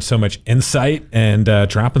sharing so much insight and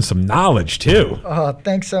dropping some knowledge too. Oh,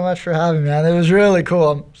 thanks so much for having me, man. It was really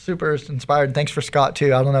cool. I'm super inspired. Thanks for Scott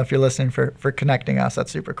too. I don't know if you're listening, for connecting us.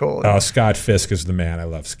 That's super cool. Oh, Scott Fisk is the man. I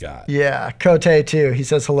love Scott. Yeah, Kote too. He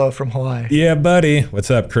says hello from Hawaii. Yeah, buddy.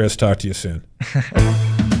 What's up, Chris? Talk to you soon.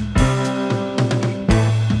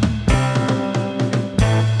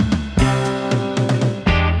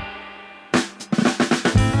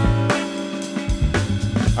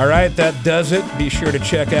 All right, that does it. Be sure to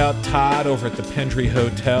check out Todd over at the Pendry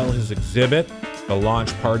Hotel, his exhibit, the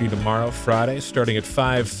launch party tomorrow, Friday, starting at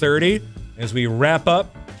 5:30. As we wrap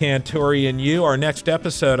up Cantore YEW, our next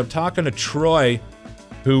episode, I'm talking to Troy,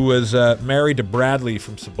 who was married to Bradley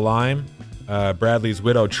from Sublime, Bradley's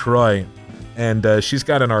widow, Troy. And she's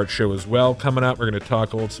got an art show as well coming up. We're going to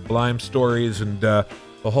talk old Sublime stories and the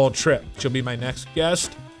whole trip. She'll be my next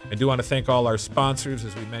guest. I do want to thank all our sponsors,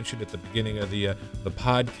 as we mentioned at the beginning of the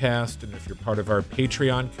podcast. And if you're part of our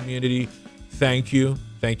Patreon community, thank you.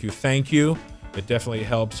 Thank you. Thank you. It definitely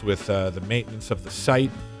helps with the maintenance of the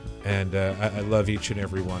site. And I love each and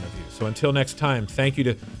every one of you. So until next time, thank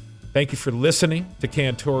you for listening to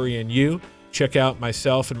Cantore YEW. Check out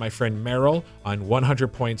myself and my friend Merrill on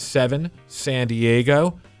 100.7 San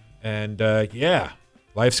Diego. And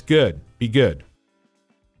life's good. Be good.